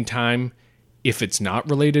the same time, if it's not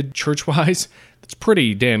related church-wise, it's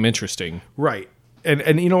pretty damn interesting. Right.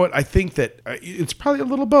 And you know what? I think that it's probably a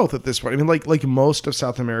little both at this point. I mean, like most of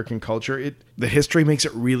South American culture, the history makes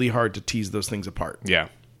it really hard to tease those things apart. Yeah.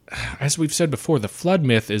 As we've said before, the flood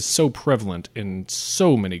myth is so prevalent in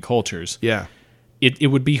so many cultures. Yeah.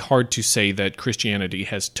 It would be hard to say that Christianity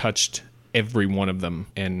has touched every one of them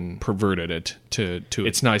and perverted it to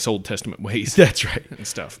its nice Old Testament ways. That's right. And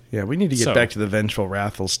stuff. Yeah, we need to get back to the vengeful,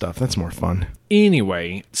 wrathful stuff. That's more fun.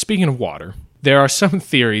 Anyway, speaking of water, there are some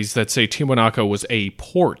theories that say Tiwanaku was a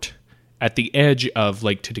port at the edge of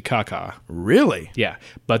Lake Titicaca. Really? Yeah,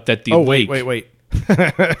 but that the lake... Wait.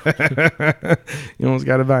 You almost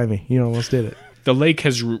got it by me. You almost did it. The lake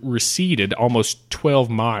has receded almost 12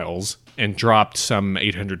 miles and dropped some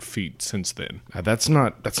 800 feet since then. That's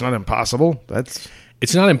not impossible.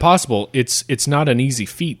 It's not impossible. It's not an easy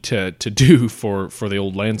feat to do for the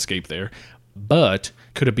old landscape there. But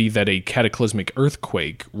could it be that a cataclysmic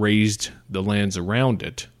earthquake raised the lands around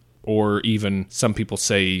it? Or even, some people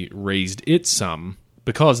say, raised it some?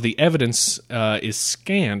 Because the evidence is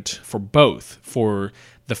scant for both. For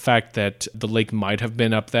the fact that the lake might have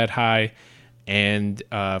been up that high, and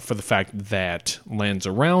for the fact that lands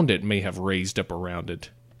around it may have raised up around it.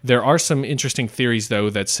 There are some interesting theories, though,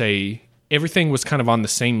 that say everything was kind of on the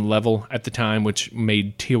same level at the time, which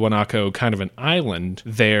made Tiwanaku kind of an island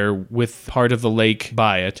there with part of the lake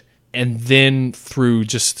by it. And then through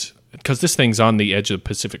just... because this thing's on the edge of the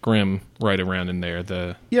Pacific Rim, right around in there.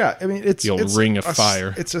 It's the old ring of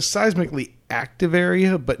fire. It's a seismically active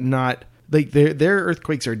area, but not... like their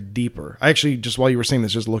earthquakes are deeper. I actually, just while you were saying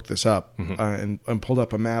this, just looked this up and pulled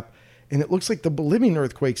up a map, and it looks like the Bolivian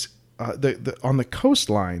earthquakes on the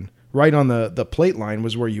coastline, right on the plate line,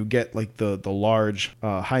 was where you get like the large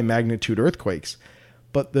high magnitude earthquakes.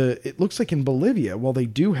 But it looks like in Bolivia, while they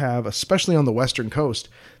do have, especially on the western coast,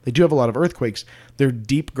 they do have a lot of earthquakes. They're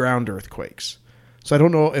deep ground earthquakes. So I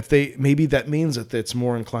don't know if maybe that means that it's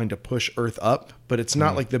more inclined to push Earth up, but it's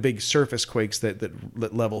not like the big surface quakes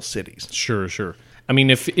that level cities. Sure. I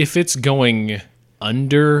mean, if it's going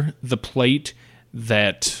under the plate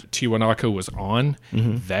that Tiwanaku was on,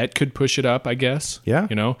 that could push it up, I guess.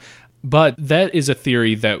 Yeah. But that is a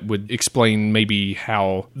theory that would explain maybe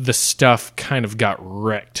how the stuff kind of got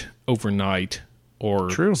wrecked overnight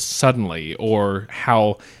or suddenly, or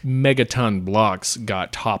how megaton blocks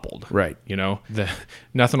got toppled. Right.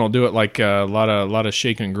 Nothing will do it like a lot of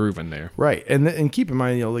shaking and grooving there. Right. And keep in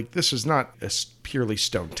mind, like this is not a purely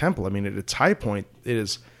stone temple. I mean, at its high point, it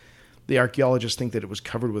is. The archaeologists think that it was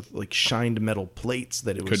covered with like shined metal plates,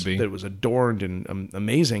 that it was adorned and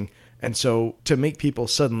amazing. And so to make people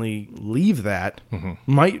suddenly leave that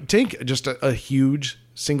might take just a huge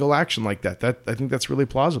single action like that. I think that's really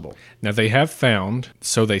plausible. Now they have found,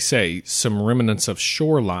 so they say, some remnants of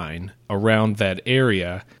shoreline around that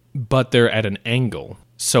area, but they're at an angle.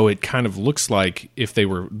 So it kind of looks like if they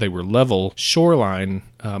were level shoreline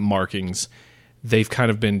markings, they've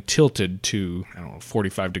kind of been tilted to,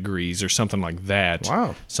 45 degrees or something like that.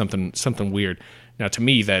 Wow. Something weird. Now to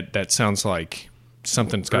me that sounds like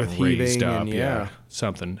something's gotten raised up. Yeah.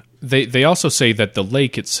 Something. They also say that the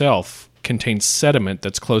lake itself contains sediment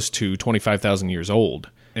that's close to 25,000 years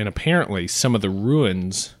old. And apparently some of the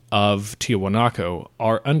ruins of Tiwanaku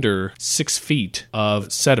are under 6 feet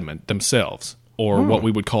of sediment themselves, or what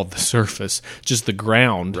we would call the surface, just the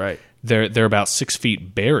ground. Right. They're about 6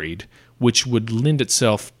 feet buried, which would lend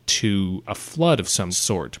itself to a flood of some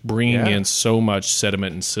sort, bringing in so much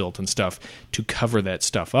sediment and silt and stuff to cover that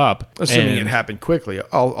stuff up. Assuming it happened quickly.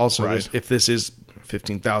 Also, if this is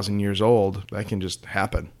 15,000 years old, that can just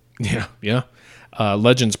happen. Yeah.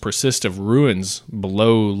 Legends persist of ruins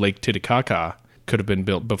below Lake Titicaca. Could have been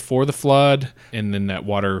built before the flood, and then that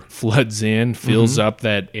water floods in, fills up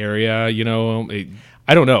that area.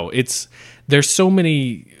 I don't know. There's so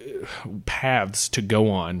many paths to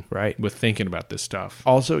go on, right, with thinking about this stuff.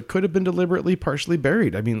 Also, it could have been deliberately partially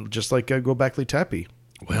buried. I mean, just like Göbekli Tepe.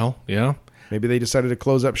 Well, yeah. Maybe they decided to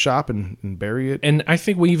close up shop and bury it. And I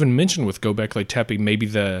think we even mentioned with Göbekli Tepe maybe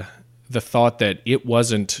the thought that it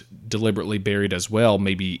wasn't deliberately buried as well.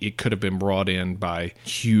 Maybe it could have been brought in by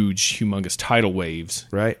humongous tidal waves.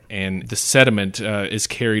 Right. And the sediment is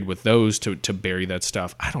carried with those to bury that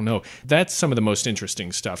stuff. I don't know. That's some of the most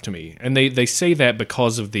interesting stuff to me. And they say that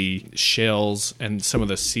because of the shells and some of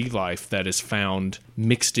the sea life that is found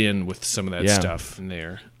mixed in with some of that stuff in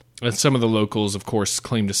there. And some of the locals, of course,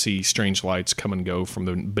 claim to see strange lights come and go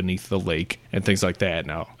from beneath the lake and things like that.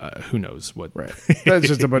 Now, who knows what? Right. That's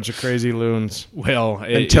just a bunch of crazy loons. Well,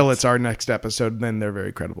 until it's our next episode, then they're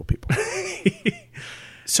very credible people.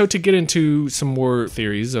 So to get into some more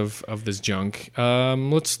theories of this junk,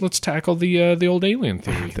 let's tackle the old alien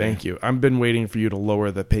theory. Thank you. I've been waiting for you to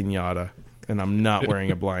lower the piñata. and I'm not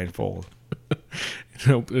wearing a blindfold.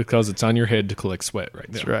 Because it's on your head to collect sweat right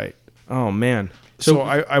now. That's right. Oh, man. So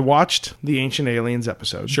I watched the Ancient Aliens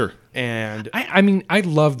episode. Sure. And I mean, I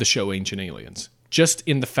love the show Ancient Aliens, just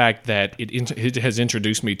in the fact that it has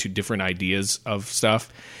introduced me to different ideas of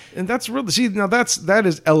stuff. And that's really, see, now that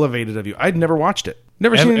is elevated of you. I'd never watched it.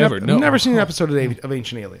 Never seen an episode of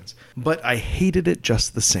Ancient Aliens. But I hated it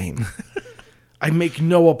just the same. I make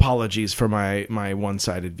no apologies for my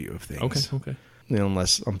one-sided view of things. Okay.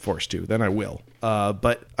 Unless I'm forced to, then I will.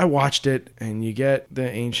 But I watched it, and you get the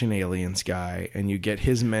Ancient Aliens guy, and you get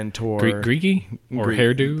his mentor. Greeky? Or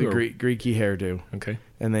hairdo? The Greeky hairdo. Okay.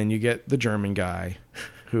 And then you get the German guy,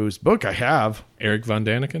 whose book I have. Eric von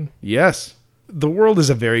Daniken? Yes. The world is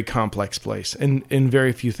a very complex place, and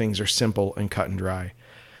very few things are simple and cut and dry.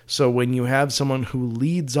 So when you have someone who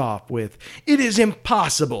leads off with, "It is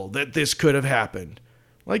impossible that this could have happened,"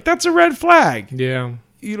 like, that's a red flag. Yeah.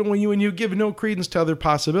 You know, when you give no credence to other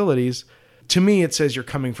possibilities, to me it says you're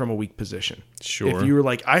coming from a weak position. Sure. If you were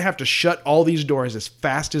like, I have to shut all these doors as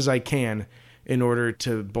fast as I can in order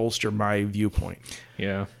to bolster my viewpoint.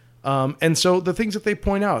 Yeah. And so the things that they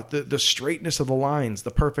point out, the straightness of the lines,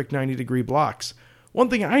 the perfect 90-degree blocks. One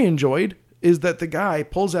thing I enjoyed is that the guy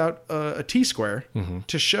pulls out a T-square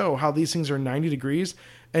to show how these things are 90 degrees.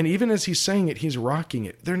 And even as he's saying it, he's rocking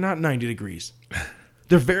it. They're not 90 degrees.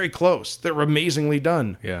 They're very close. They're amazingly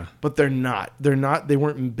done. Yeah. But they're not. They're not. They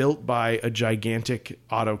weren't built by a gigantic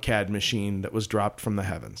AutoCAD machine that was dropped from the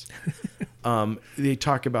heavens. They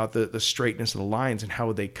talk about the straightness of the lines and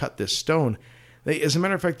how they cut this stone. As a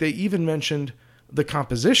matter of fact, they even mentioned the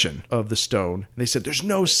composition of the stone. They said there's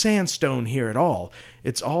no sandstone here at all.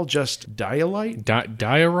 It's all just diorite.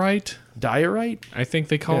 Diorite? Diorite? I think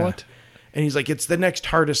they call it. And he's like, it's the next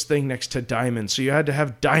hardest thing next to diamonds. So you had to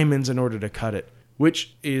have diamonds in order to cut it.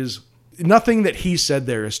 Which is, nothing that he said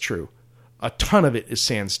there is true. A ton of it is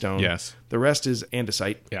sandstone. Yes. The rest is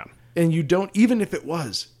andesite. Yeah. And you don't, even if it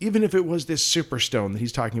was this superstone that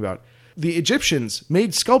he's talking about, the Egyptians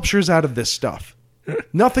made sculptures out of this stuff.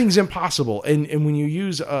 Nothing's impossible. And when you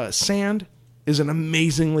use sand, is an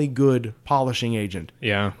amazingly good polishing agent.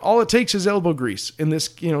 Yeah. All it takes is elbow grease in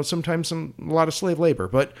this, sometimes a lot of slave labor.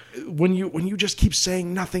 But when you just keep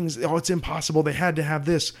saying it's impossible, they had to have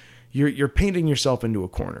this, you're painting yourself into a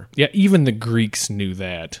corner. Yeah, even the Greeks knew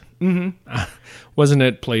that. Mm-hmm. Wasn't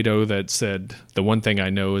it Plato that said, the one thing I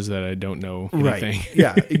know is that I don't know anything? Right.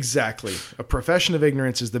 Yeah, exactly. A profession of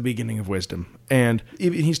ignorance is the beginning of wisdom. And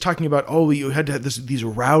he's talking about, you had to have these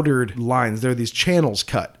routered lines. There are these channels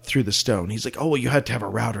cut through the stone. He's like, you had to have a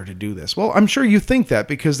router to do this. Well, I'm sure you think that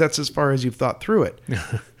because that's as far as you've thought through it.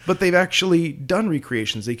 But they've actually done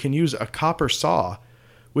recreations. They can use a copper saw,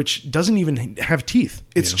 which doesn't even have teeth.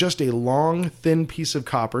 It's just a long, thin piece of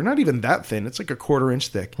copper. Not even that thin. It's like a 1/4 inch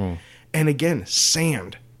thick. And again,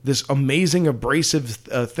 sand. This amazing abrasive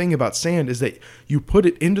thing about sand is that you put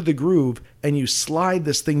it into the groove and you slide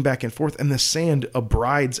this thing back and forth, and the sand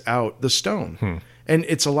abrides out the stone. And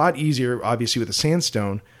it's a lot easier, obviously, with a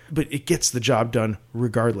sandstone, but it gets the job done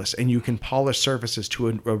regardless. And you can polish surfaces to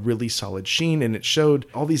a really solid sheen. And it showed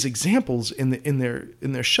all these examples in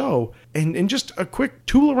their show. And just a quick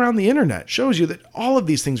tool around the internet shows you that all of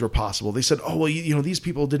these things were possible. They said, these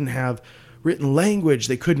people didn't have written language.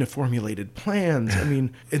 They couldn't have formulated plans. I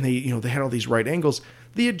mean, and they had all these right angles.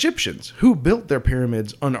 The Egyptians, who built their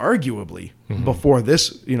pyramids unarguably before this,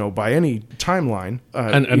 by any timeline.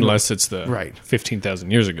 Unless it's the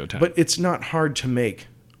 15,000 years ago time. But it's not hard to make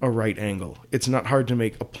a right angle. It's not hard to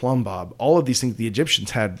make a plumb bob. All of these things the Egyptians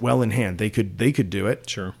had well in hand. They could do it.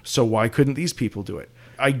 Sure. So why couldn't these people do it?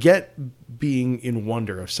 I get being in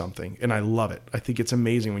wonder of something, and I love it. I think it's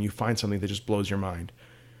amazing when you find something that just blows your mind.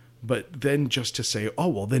 But then just to say,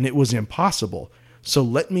 then it was impossible. So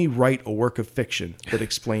let me write a work of fiction that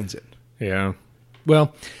explains it. Yeah.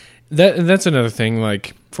 Well, that's another thing.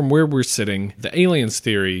 Like, from where we're sitting, the aliens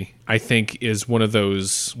theory, I think, is one of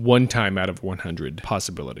those 1 time out of 100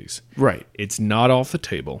 possibilities. Right. It's not off the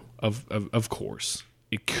table, of course.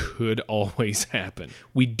 It could always happen.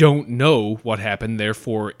 We don't know what happened,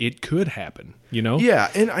 therefore it could happen.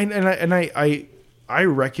 Yeah, and I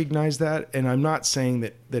recognize that, and I'm not saying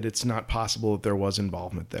that it's not possible that there was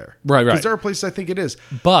involvement there. Right. Because there are places I think it is.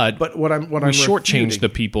 But what I'm shortchange the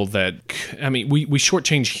people that, we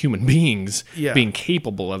shortchange human beings being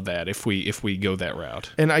capable of that if we go that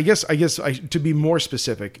route. And I guess to be more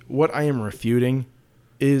specific, what I am refuting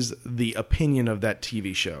is the opinion of that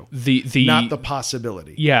TV show. The not the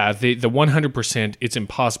possibility. Yeah, the 100%, it's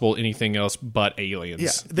impossible anything else but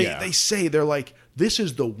aliens. Yeah, they say, they're like, this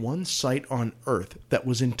is the one site on Earth that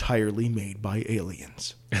was entirely made by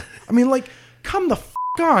aliens. I mean, like, come the f***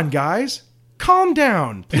 on, guys. calm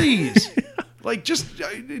down, please. Like,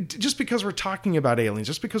 just because we're talking about aliens,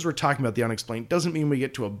 just because we're talking about the unexplained, doesn't mean we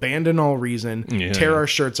get to abandon all reason, tear our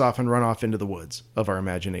shirts off, and run off into the woods of our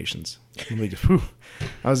imaginations.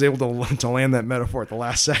 I was able to land that metaphor at the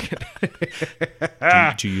last second.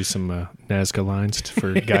 Do you use some Nazca lines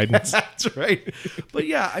for guidance? That's right. But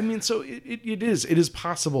yeah, I mean, so it is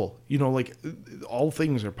possible. You know, like, all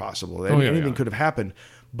things are possible. Anything could have happened.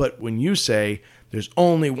 But when you say there's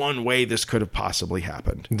only one way this could have possibly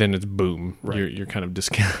happened, then it's boom. Right. You're kind of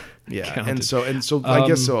discounted. Yeah, and so I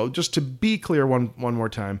guess so. Just to be clear, one more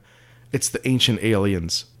time, it's the ancient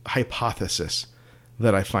aliens hypothesis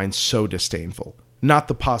that I find so disdainful. Not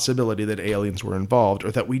the possibility that aliens were involved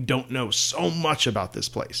or that we don't know so much about this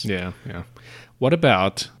place. Yeah. What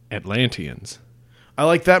about Atlanteans? I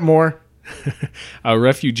like that more.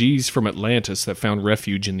 Refugees from Atlantis that found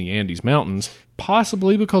refuge in the Andes Mountains,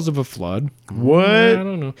 possibly because of a flood. What? I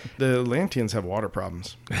don't know. The Atlanteans have water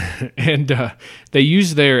problems. And they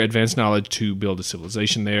used their advanced knowledge to build a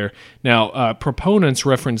civilization there. Now, proponents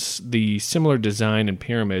reference the similar design in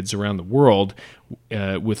pyramids around the world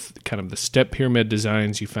with kind of the step pyramid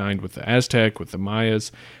designs you find with the Aztec, with the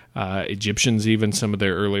Mayas, Egyptians, even some of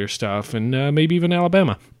their earlier stuff, and maybe even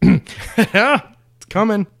Alabama.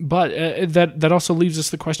 Coming. But that also leaves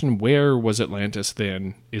us the question, where was Atlantis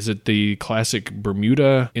then? Is it the classic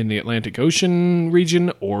Bermuda in the Atlantic Ocean region,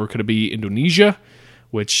 or could it be Indonesia,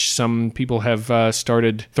 which some people have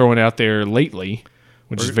started throwing out there lately,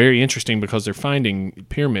 which is very interesting because they're finding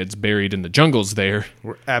pyramids buried in the jungles there.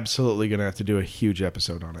 We're absolutely going to have to do a huge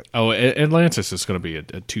episode on it. Oh, Atlantis is going to be a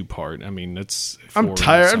two-part. I mean, it's... I'm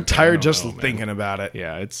tired just thinking about it.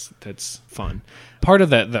 Yeah, that's fun. Part of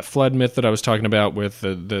that flood myth that I was talking about with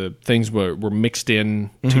the things were mixed in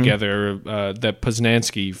together, that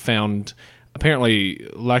Poznansky found apparently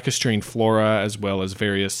lacustrine flora as well as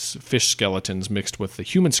various fish skeletons mixed with the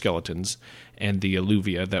human skeletons and the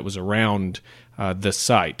alluvia that was around the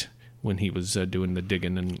site when he was doing the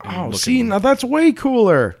digging and looking. See, now that's way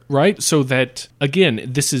cooler. Right? So that, again,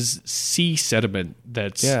 this is sea sediment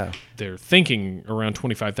that's, they're thinking around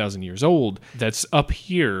 25,000 years old, that's up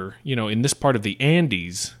here, in this part of the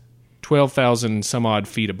Andes, 12,000 some odd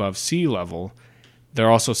feet above sea level. They're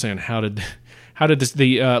also saying, how did this,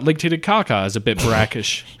 the Lake Titicaca is a bit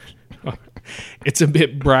brackish. It's a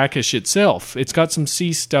bit brackish itself. It's got some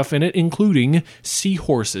sea stuff in it, including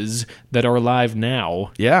seahorses that are alive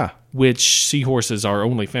now. Yeah. Which seahorses are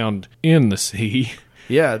only found in the sea.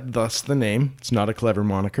 Yeah, thus the name. It's not a clever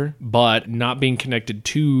moniker. But not being connected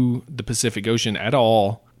to the Pacific Ocean at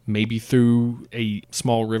all, maybe through a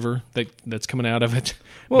small river that's coming out of it,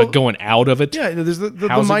 but going out of it. Yeah, there's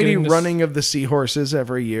the mighty running of the seahorses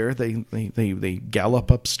every year. They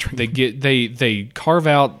gallop upstream. They carve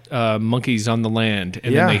out monkeys on the land,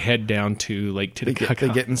 and then they head down to Lake Titicaca.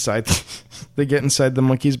 They get inside. They get inside the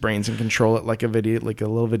monkey's brains and control it like a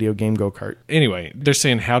little video game go-kart. Anyway, they're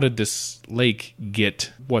saying, how did this lake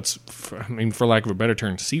get for lack of a better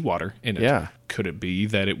term, seawater in it? Yeah. Could it be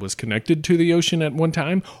that it was connected to the ocean at one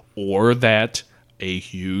time, or that a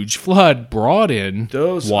huge flood brought in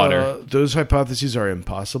water? Those hypotheses are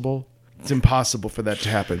impossible. It's impossible for that to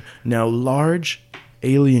happen. Now, large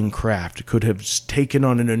alien craft could have taken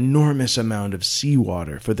on an enormous amount of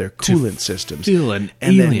seawater for their coolant systems. Fill an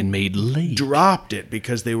alien-made lake. Dropped it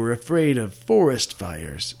because they were afraid of forest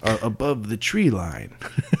fires above the tree line,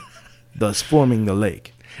 thus forming the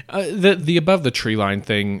lake. The above the tree line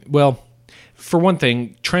thing, well, for one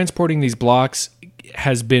thing, transporting these blocks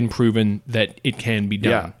has been proven that it can be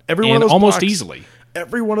done. Yeah. Almost easily.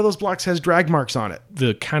 Every one of those blocks has drag marks on it.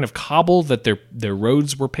 The kind of cobble that their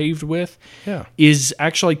roads were paved with is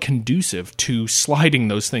actually conducive to sliding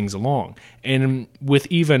those things along. And with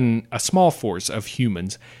even a small force of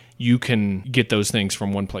humans, you can get those things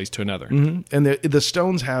from one place to another. Mm-hmm. And the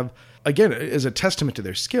stones have, again, as a testament to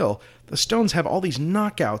their skill, the stones have all these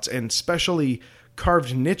knockouts and specially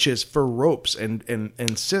carved niches for ropes and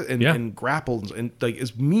grapples and like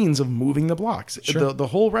as means of moving the blocks. Sure. The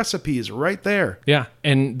whole recipe is right there. Yeah,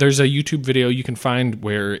 and there's a YouTube video you can find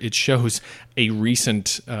where it shows a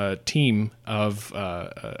recent team of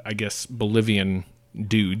I guess Bolivian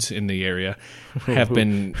dudes in the area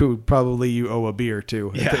who probably you owe a beer to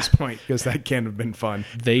at this point, because that can't have been fun.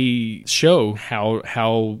 They show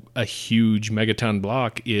how a huge megaton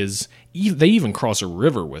block is. They even cross a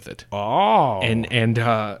river with it. Oh,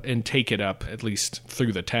 and take it up at least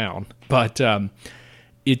through the town. But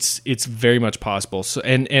it's very much possible. So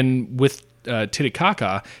and with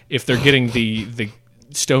Titicaca, if they're getting the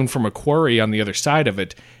stone from a quarry on the other side of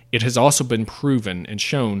it, it has also been proven and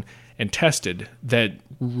shown and tested that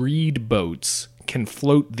reed boats can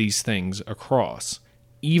float these things across.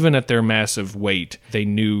 Even at their massive weight, they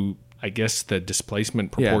knew, I guess, the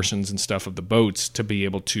displacement proportions and stuff of the boats to be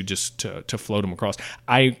able to just to float them across.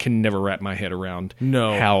 I can never wrap my head around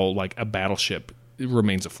how like a battleship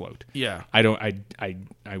remains afloat. Yeah.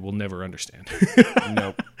 I will never understand.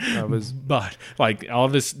 Nope. But like all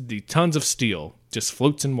this, the tons of steel just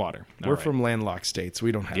floats in water. We're from landlocked states.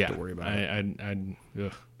 We don't have to worry about it.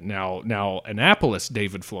 Now Annapolis,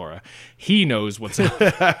 David Flora, he knows what's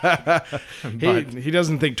up. He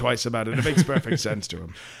doesn't think twice about it. It makes perfect sense to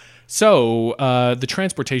him. So the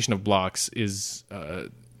transportation of blocks is,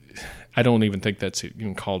 I don't even think that's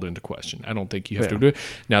even called into question. I don't think you have to do it.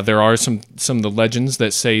 Now, there are some of the legends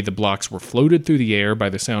that say the blocks were floated through the air by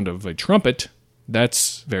the sound of a trumpet.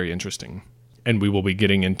 That's very interesting. And we will be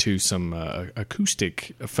getting into some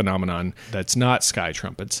acoustic phenomenon that's not sky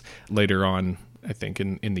trumpets later on, I think,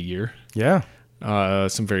 in the year. Yeah.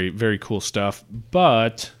 Some very, very cool stuff.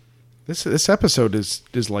 But this episode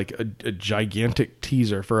is like a gigantic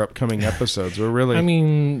teaser for upcoming episodes. We're really... I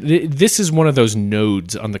mean, this is one of those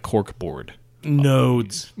nodes on the cork board.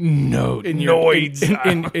 Nodes. In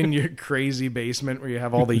your crazy basement where you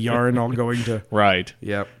have all the yarn all going to... Right.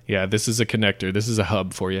 Yep. Yeah, this is a connector. This is a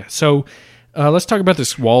hub for you. So let's talk about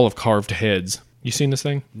this wall of carved heads. You seen this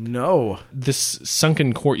thing? No. This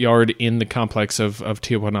sunken courtyard in the complex of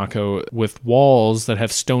Tiwanaku with walls that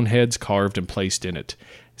have stone heads carved and placed in it,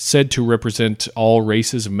 said to represent all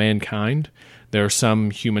races of mankind. There are some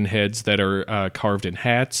human heads that are carved in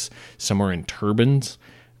hats. Some are in turbans.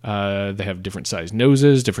 They have different sized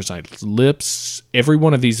noses, different sized lips. Every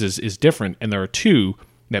one of these is different, and there are two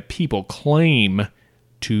that people claim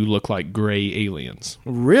to look like gray aliens.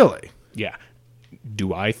 Really? Yeah.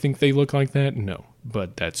 Do I think they look like that? No,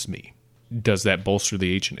 but that's me. Does that bolster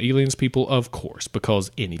the ancient aliens people? Of course,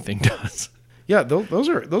 because anything does. Yeah, those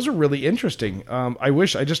are really interesting. I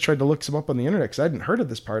wish I just tried to look some up on the internet because I hadn't heard of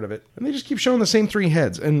this part of it. And they just keep showing the same three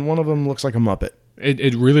heads, and one of them looks like a Muppet.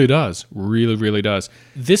 It really does. Really, really does.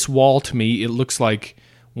 This wall, to me, it looks like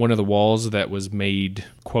one of the walls that was made,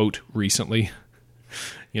 quote, recently.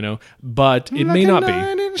 You know, but it may not be.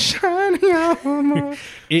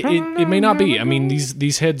 It may not be. I mean,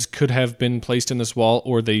 these heads could have been placed in this wall,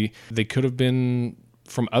 or they could have been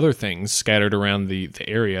from other things scattered around the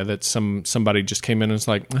area that somebody just came in and was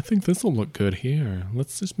like, I think this will look good here.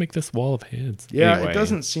 Let's just make this wall of heads. Yeah, anyway. It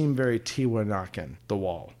doesn't seem very Tiwanakan, the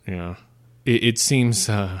wall. Yeah. It seems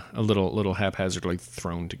a little haphazardly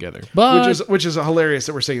thrown together, but which is hilarious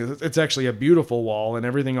that we're saying it's actually a beautiful wall and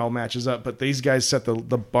everything all matches up. But these guys set the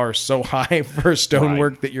bar so high for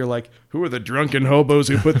stonework that you're like, who are the drunken hobos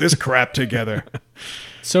who put this crap together?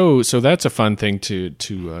 So that's a fun thing to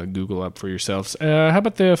Google up for yourselves. How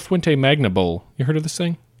about the Fuente Magna Bowl? You heard of this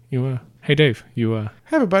thing? Hey Dave, Hey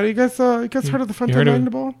everybody, you guys heard of the Fuente Magna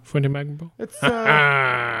Bowl? Fuente Magna Bowl? It's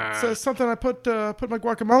something I put my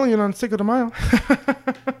guacamole in on Cinco de Mayo.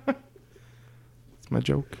 It's my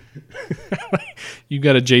joke. You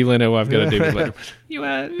got a Jay Leno, I've got a David Letterman. You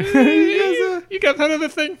guys heard of the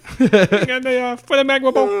thing? You got the Fuente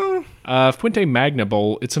Magna Bowl? Fuente Magna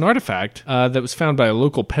Bowl, it's an artifact that was found by a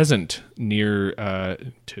local peasant near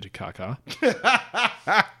Titicaca.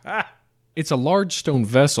 It's a large stone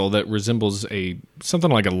vessel that resembles something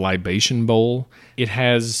like a libation bowl. It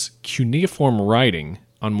has cuneiform writing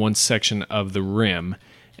on one section of the rim,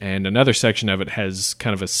 and another section of it has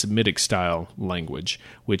kind of a Semitic style language,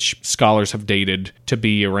 which scholars have dated to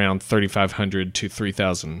be around 3500 to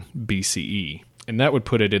 3000 BCE. And that would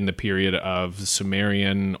put it in the period of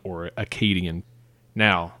Sumerian or Akkadian.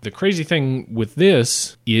 Now, the crazy thing with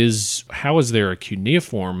this is, how is there a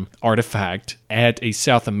cuneiform artifact at a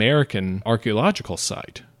South American archaeological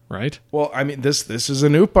site, right? Well, I mean, this is a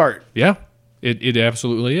new part. Yeah, it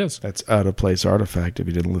absolutely is. That's out-of-place artifact. If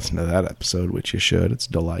you didn't listen to that episode, which you should, it's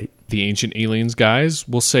a delight. The Ancient Aliens guys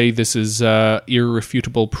will say this is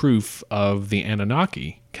irrefutable proof of the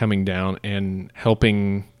Anunnaki coming down and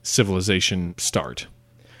helping civilization start.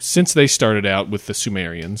 Since they started out with the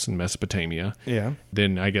Sumerians in Mesopotamia,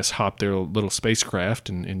 then I guess hopped their little spacecraft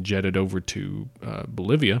and jetted over to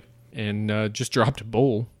Bolivia and just dropped a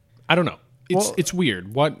bowl. I don't know. It's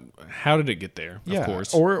weird. How did it get there? Yeah. Of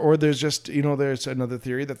course. Or there's just, there's another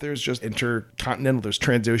theory that there's just intercontinental, there's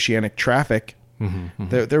transoceanic traffic. Mm-hmm.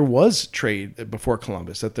 There was trade before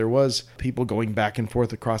Columbus, that there was people going back and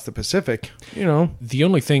forth across the Pacific, The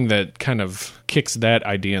only thing that kind of kicks that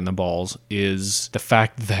idea in the balls is the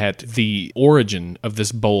fact that the origin of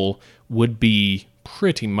this bowl would be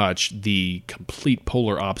pretty much the complete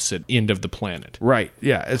polar opposite end of the planet. Right,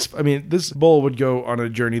 yeah. This bowl would go on a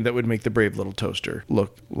journey that would make the brave little toaster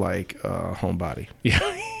look like a homebody. Yeah.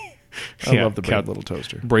 I love the brave little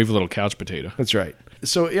toaster. Brave little couch potato. That's right.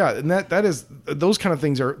 So yeah, and that is those kind of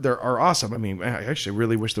things are awesome. I mean, I actually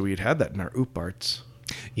really wish that we had that in our Oop Arts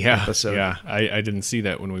episode. Yeah. I didn't see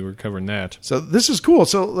that when we were covering that. So this is cool.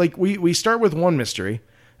 So like we start with one mystery,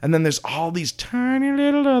 and then there's all these tiny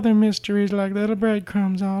little other mysteries, like little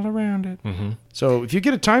breadcrumbs all around it. Mm-hmm. So if you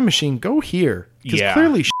get a time machine, go here, because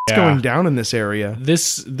clearly shit's going down in this area.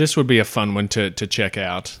 This would be a fun one to check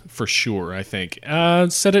out for sure. I think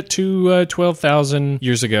set it to 12,000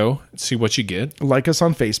 years ago. See what you get. Like us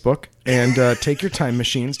on Facebook and take your time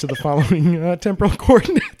machines to the following temporal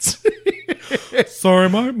coordinates. Sorry,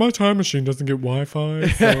 my time machine doesn't get Wi-Fi.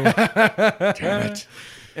 So. Damn it.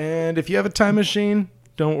 And if you have a time machine,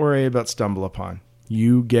 don't worry about Stumble Upon.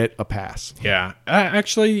 You get a pass. Yeah.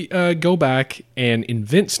 Actually, go back and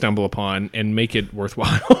invent Stumble Upon and make it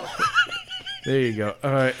worthwhile. There you go.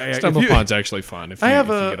 Stumble Upon's actually fun. I have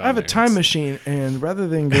a time machine, and rather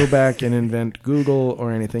than go back and invent Google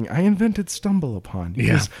or anything, I invented Stumble Upon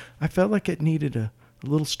because I felt like it needed a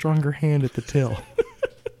little stronger hand at the till.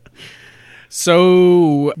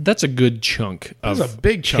 So that's a good chunk of a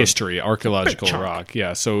big chunk. History, archaeological rock.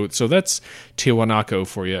 Yeah, so that's Tiwanaku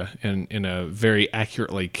for you in a very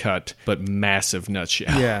accurately cut but massive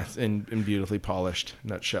nutshell. Yeah, and beautifully polished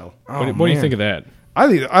nutshell. What do you think of that?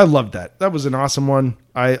 I loved that. That was an awesome one.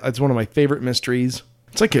 It's one of my favorite mysteries.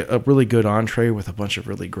 It's like a really good entree with a bunch of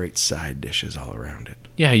really great side dishes all around it.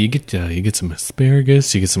 Yeah, you get some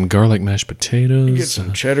asparagus, you get some garlic mashed potatoes, you get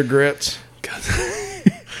some cheddar grits.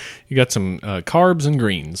 You got some carbs and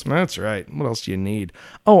greens. That's right. What else do you need?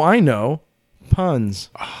 Oh, I know. Puns.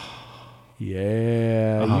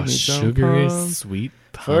 Yeah. You need sugary, sweet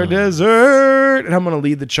puns. For dessert. And I'm going to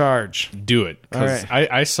lead the charge. Do it. Because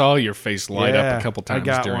I saw your face light up a couple times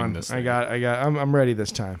during one. this. I'm ready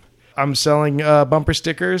this time. I'm selling bumper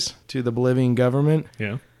stickers to the Bolivian government.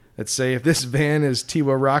 Yeah. That say, if this van is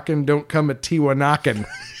Tiwa rockin', don't come a Tiwa knockin'.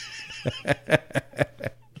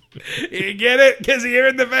 You get it? Because you're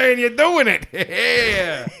in the van, you're doing it.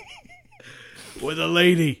 Yeah. With a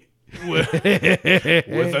lady. With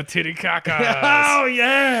a titty caca. Oh,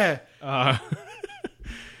 yeah.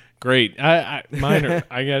 Great. I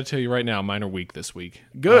got to tell you right now, mine are weak this week.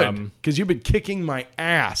 Good. Because you've been kicking my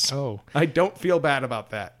ass. Oh. I don't feel bad about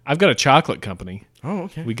that. I've got a chocolate company. Oh,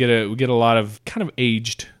 okay. We get a lot of kind of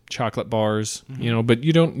aged chocolate bars, but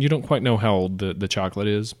you don't quite know how old the chocolate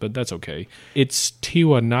is, but that's okay. It's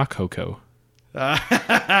Tiwanaku.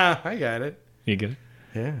 I got it. You get it?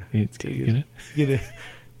 Yeah. You get it? Get it.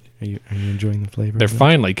 Are you enjoying the flavor? They're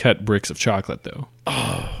finely cut bricks of chocolate, though.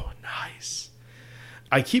 Oh, nice.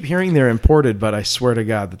 I keep hearing they're imported, but I swear to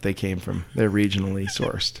God that they're regionally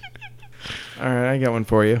sourced. All right, I got one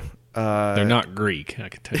for you. They're not Greek, I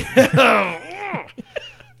can tell you.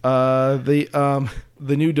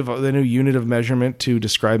 The new unit of measurement to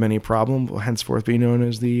describe any problem will henceforth be known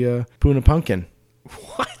as the Puna Pumpkin.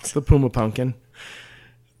 What? The Puma Pumpkin.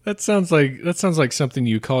 That sounds like something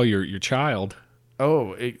you call your child.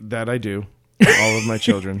 Oh, that I do. All of my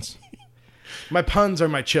children's. My puns are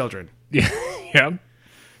my children. Yeah.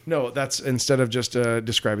 No, that's instead of just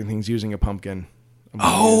describing things using a pumpkin.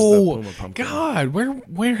 Oh, God,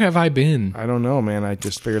 where have I been? I don't know, man. I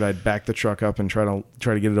just figured I'd back the truck up and try to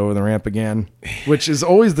get it over the ramp again, which is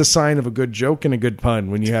always the sign of a good joke and a good pun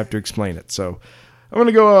when you have to explain it. So I'm going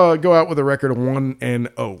to go out with a record of 1-0. We're going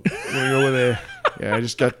to go with I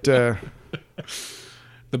just got... the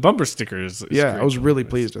bumper stickers. Yeah, I was really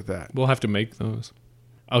pleased with that. We'll have to make those.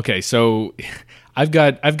 Okay, so I've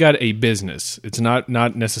got a business. It's not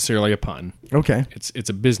necessarily a pun. Okay. It's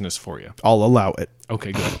a business for you. I'll allow it.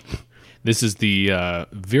 Okay, good. This is the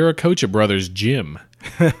Viracocha Brothers Gym.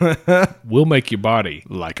 We'll make your body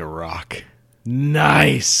like a rock.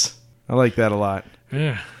 Nice. I like that a lot.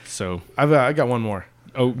 Yeah. So I got one more.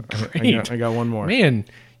 Oh, great. I got one more. Man,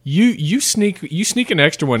 you sneak an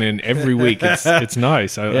extra one in every week. It's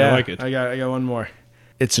nice. I like it. I got one more.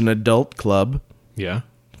 It's an adult club. Yeah.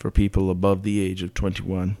 For people above the age of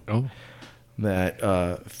 21. Oh.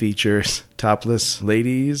 That features topless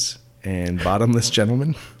ladies and bottomless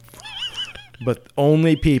gentlemen. But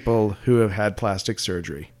only people who have had plastic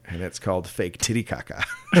surgery. And it's called fake titty caca.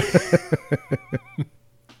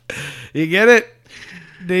 You get it?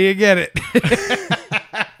 Do you get it?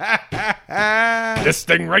 This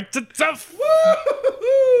thing writes itself.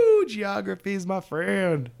 Woo-hoo-hoo! Geography's my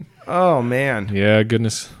friend. Oh, man. Yeah,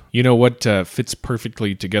 goodness. You know what fits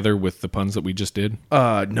perfectly together with the puns that we just did?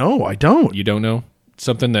 No, I don't. You don't know?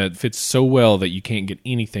 Something that fits so well that you can't get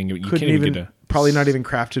anything. You can't even get a Probably not even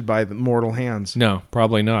crafted by the mortal hands. No,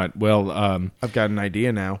 probably not. Well, I've got an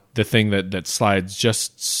idea now. the thing that slides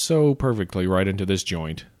just so perfectly right into this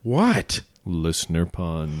joint. What? Listener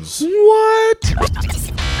puns. What?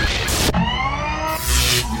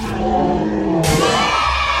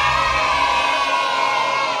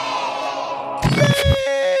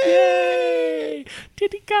 Yay!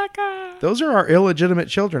 Titty caca. Those are our illegitimate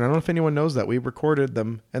children. I don't know if anyone knows that. We recorded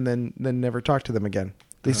them and then never talked to them again.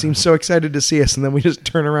 They seemed so excited to see us, and then we just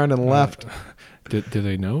turned around and left. Do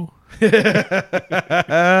they know?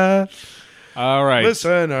 All right.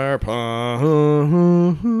 Listener pun.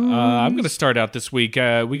 I'm going to start out this week.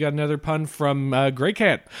 We got another pun from Gray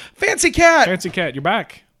Cat. Fancy Cat. Fancy Cat, you're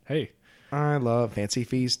back. Hey. I love Fancy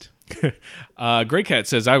Feast. Gray Cat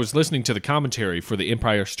says, I was listening to the commentary for The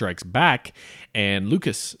Empire Strikes Back, and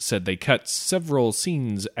Lucas said they cut several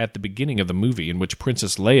scenes at the beginning of the movie in which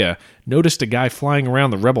Princess Leia noticed a guy flying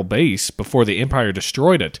around the Rebel base before the Empire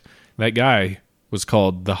destroyed it. That guy was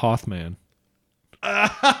called the Hothman.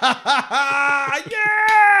 Yeah!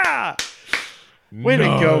 Way to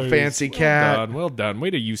go, Fancy Cat. Well done.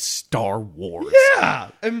 Way to use Star Wars.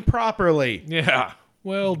 Yeah, improperly. Yeah.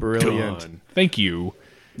 Well Brilliant. done. Thank you.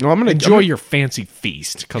 Well, I'm gonna Enjoy your fancy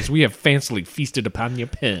feast, because we have fancily feasted upon your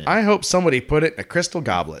pen. I hope somebody put it in a crystal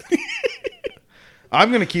goblet.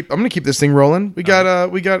 I'm gonna keep this thing rolling. We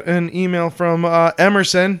got an email from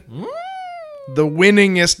Emerson, the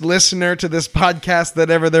winningest listener to this podcast that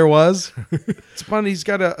ever there was. It's fun. He's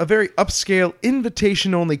got a very upscale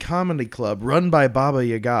invitation-only comedy club run by Baba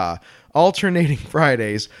Yaga. Alternating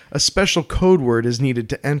Fridays, a special code word is needed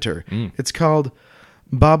to enter. It's called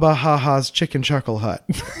Baba Haha's Chicken Chuckle Hut.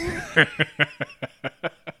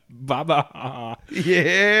 Baba Haha.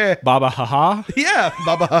 Yeah. Baba Haha. Yeah,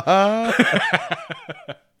 Baba Haha.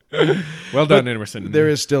 Well done, Emerson. There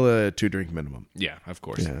is still a 2-drink minimum. Yeah, of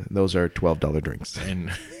course. Yeah, those are $12 drinks.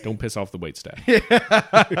 And don't piss off the wait staff.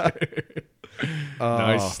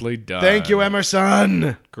 Nicely done. Thank you,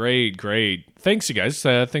 Emerson. Great. Thanks, you guys.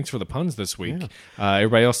 Thanks for the puns this week.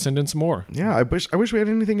 Everybody else send in some more. Yeah, I wish we had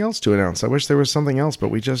anything else to announce. I wish there was something else, but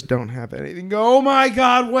we just don't have anything. Oh my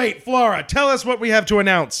God! Wait, Flora, tell us what we have to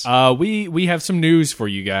announce. We have some news for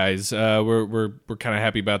you guys. We're kind of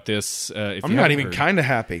happy about this. I'm not even kind of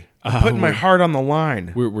happy. I'm putting my heart on the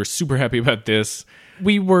line. We're super happy about this.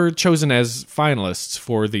 We were chosen as finalists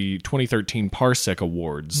for the 2013 Parsec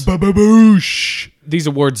Awards. Ba-ba-boosh. These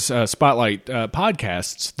awards spotlight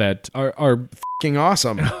podcasts that are Fucking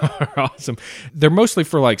awesome. are awesome. They're mostly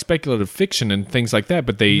for like speculative fiction and things like that,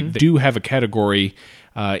 but they do have a category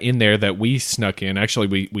in there that we snuck in. Actually,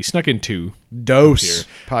 we snuck in 2. Dose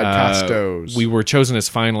podcastos. We were chosen as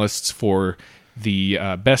finalists for the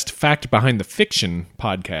best fact behind the fiction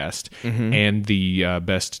podcast and the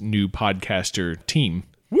best new podcaster team.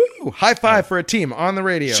 Woo! High five for a team on the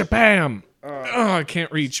radio. Shabam! I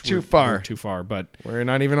can't reach. Too far. We're too far, but We're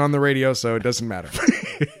not even on the radio, so it doesn't matter.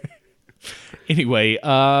 anyway,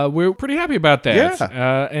 we're pretty happy about that.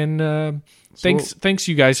 Yeah. And thanks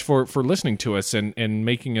you guys for listening to us and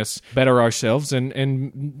making us better ourselves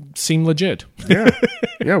and seem legit.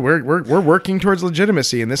 Yeah, we're working towards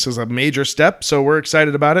legitimacy, and this is a major step. So we're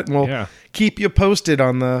excited about it, and we'll keep you posted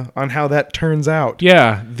on how that turns out.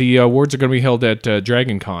 Yeah, the awards are going to be held at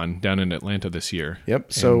Dragon Con down in Atlanta this year.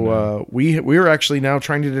 Yep. So we're actually now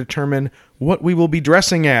trying to determine what we will be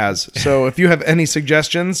dressing as. So if you have any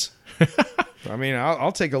suggestions. I mean,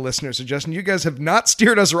 I'll take a listener suggestion. You guys have not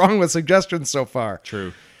steered us wrong with suggestions so far.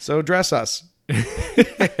 True. So dress us.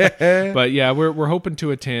 But yeah, we're hoping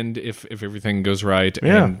to attend if everything goes right,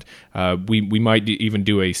 and we might even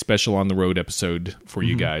do a special on the road episode for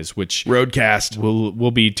you guys, which Roadcast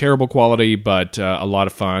will be terrible quality, but a lot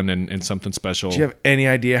of fun and something special. Do you have any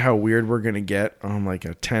idea how weird we're gonna get on like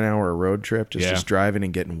a 10-hour road trip? Just driving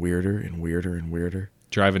and getting weirder and weirder and weirder.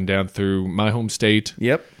 Driving down through my home state.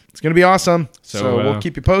 Yep. It's going to be awesome. So we'll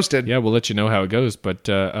keep you posted. Yeah, we'll let you know how it goes. But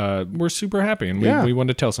we're super happy, and we want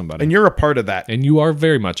to tell somebody. And you're a part of that. And you are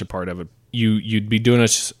very much a part of it. You'd be doing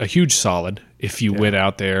us a huge solid if you went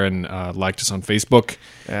out there and liked us on Facebook.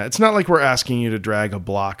 It's not like we're asking you to drag a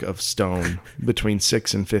block of stone between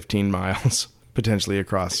 6 and 15 miles, potentially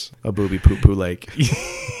across a booby-poo-poo lake.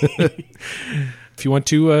 If you want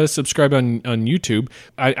to subscribe on YouTube,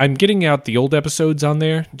 I'm getting out the old episodes on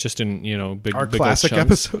there, just in big classic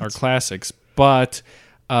episodes, our classics. But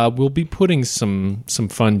we'll be putting some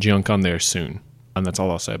fun junk on there soon, and that's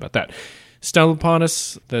all I'll say about that. Stumble upon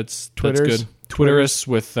us. That's good. Twitter us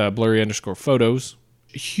with blurry_photos.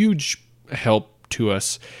 Huge help to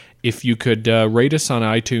us if you could rate us on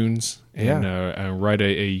iTunes and write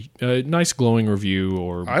a nice glowing review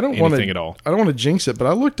or anything at all. I don't want to jinx it, but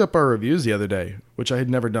I looked up our reviews the other day, which I had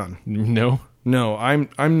never done. No, I'm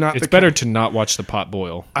not. It's better to not watch the pot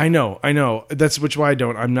boil. I know. That's why I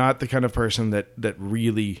don't. I'm not the kind of person that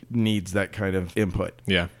really needs that kind of input.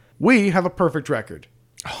 Yeah. We have a perfect record.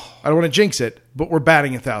 I don't want to jinx it, but we're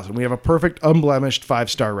batting 1,000. We have a perfect, unblemished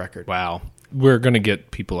 5-star record. Wow. We're going to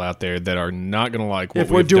get people out there that are not going to like what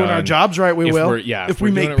if we're doing done. Our jobs right, we will. If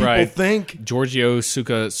we make people think. Giorgio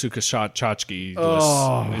Sukachachki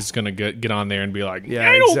is going to get on there and be like,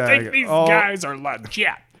 I don't think these guys are legit.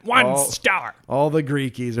 1 star. All the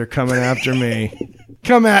Greekies are coming after me.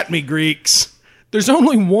 Come at me, Greeks. There's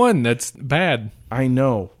only one that's bad. I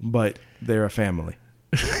know, but they're a family.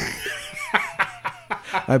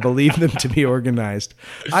 I believe them to be organized.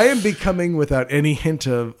 I am becoming, without any hint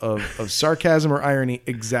of sarcasm or irony,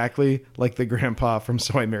 exactly like the grandpa from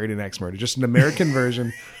So I Married an Ex-Murder. Just an American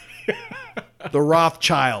version. The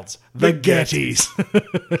Rothschilds. The Gettys.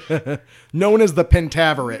 Known as the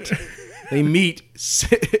Pentaverate. They meet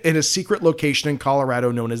in a secret location in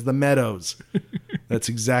Colorado known as the Meadows. That's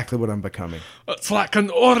exactly what I'm becoming. It's like an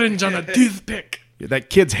orange on a toothpick. Yeah, that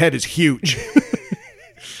kid's head is huge.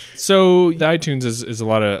 So the iTunes is a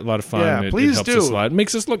lot of fun. Yeah, please it helps do. us a lot. It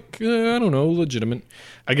makes us look, I don't know, legitimate.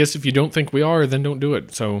 I guess if you don't think we are, then don't do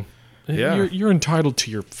it. So you're entitled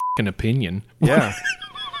to your fucking opinion. Yeah.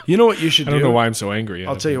 You know what you should do? I don't know why I'm so angry.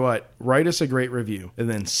 I'll tell you what. Write us a great review and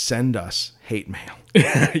then send us hate mail.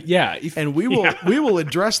 Yeah. And we will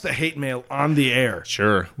address the hate mail on the air.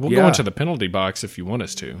 Sure. We'll go into the penalty box if you want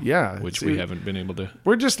us to. Yeah. Which we haven't been able to.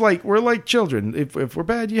 We're like children. If we're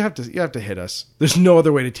bad, you have to hit us. There's no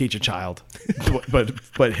other way to teach a child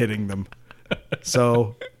but hitting them.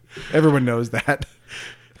 So everyone knows that.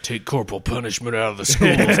 Take corporal punishment out of the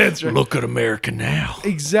schools. That's right. Look at America now.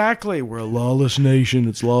 Exactly. We're a lawless nation.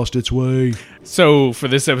 It's lost its way. So, for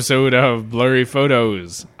this episode of Blurry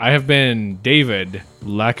Photos, I have been David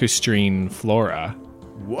Lacustrine Flora.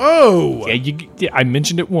 Whoa! Yeah, I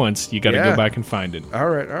mentioned it once. You got to go back and find it. All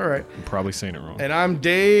right. I'm probably saying it wrong. And I'm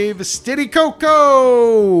Dave Stiddy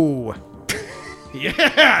Coco.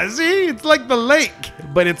 Yeah, see? It's like the lake,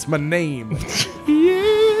 but it's my name.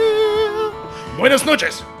 Yeah. Buenas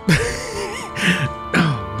noches.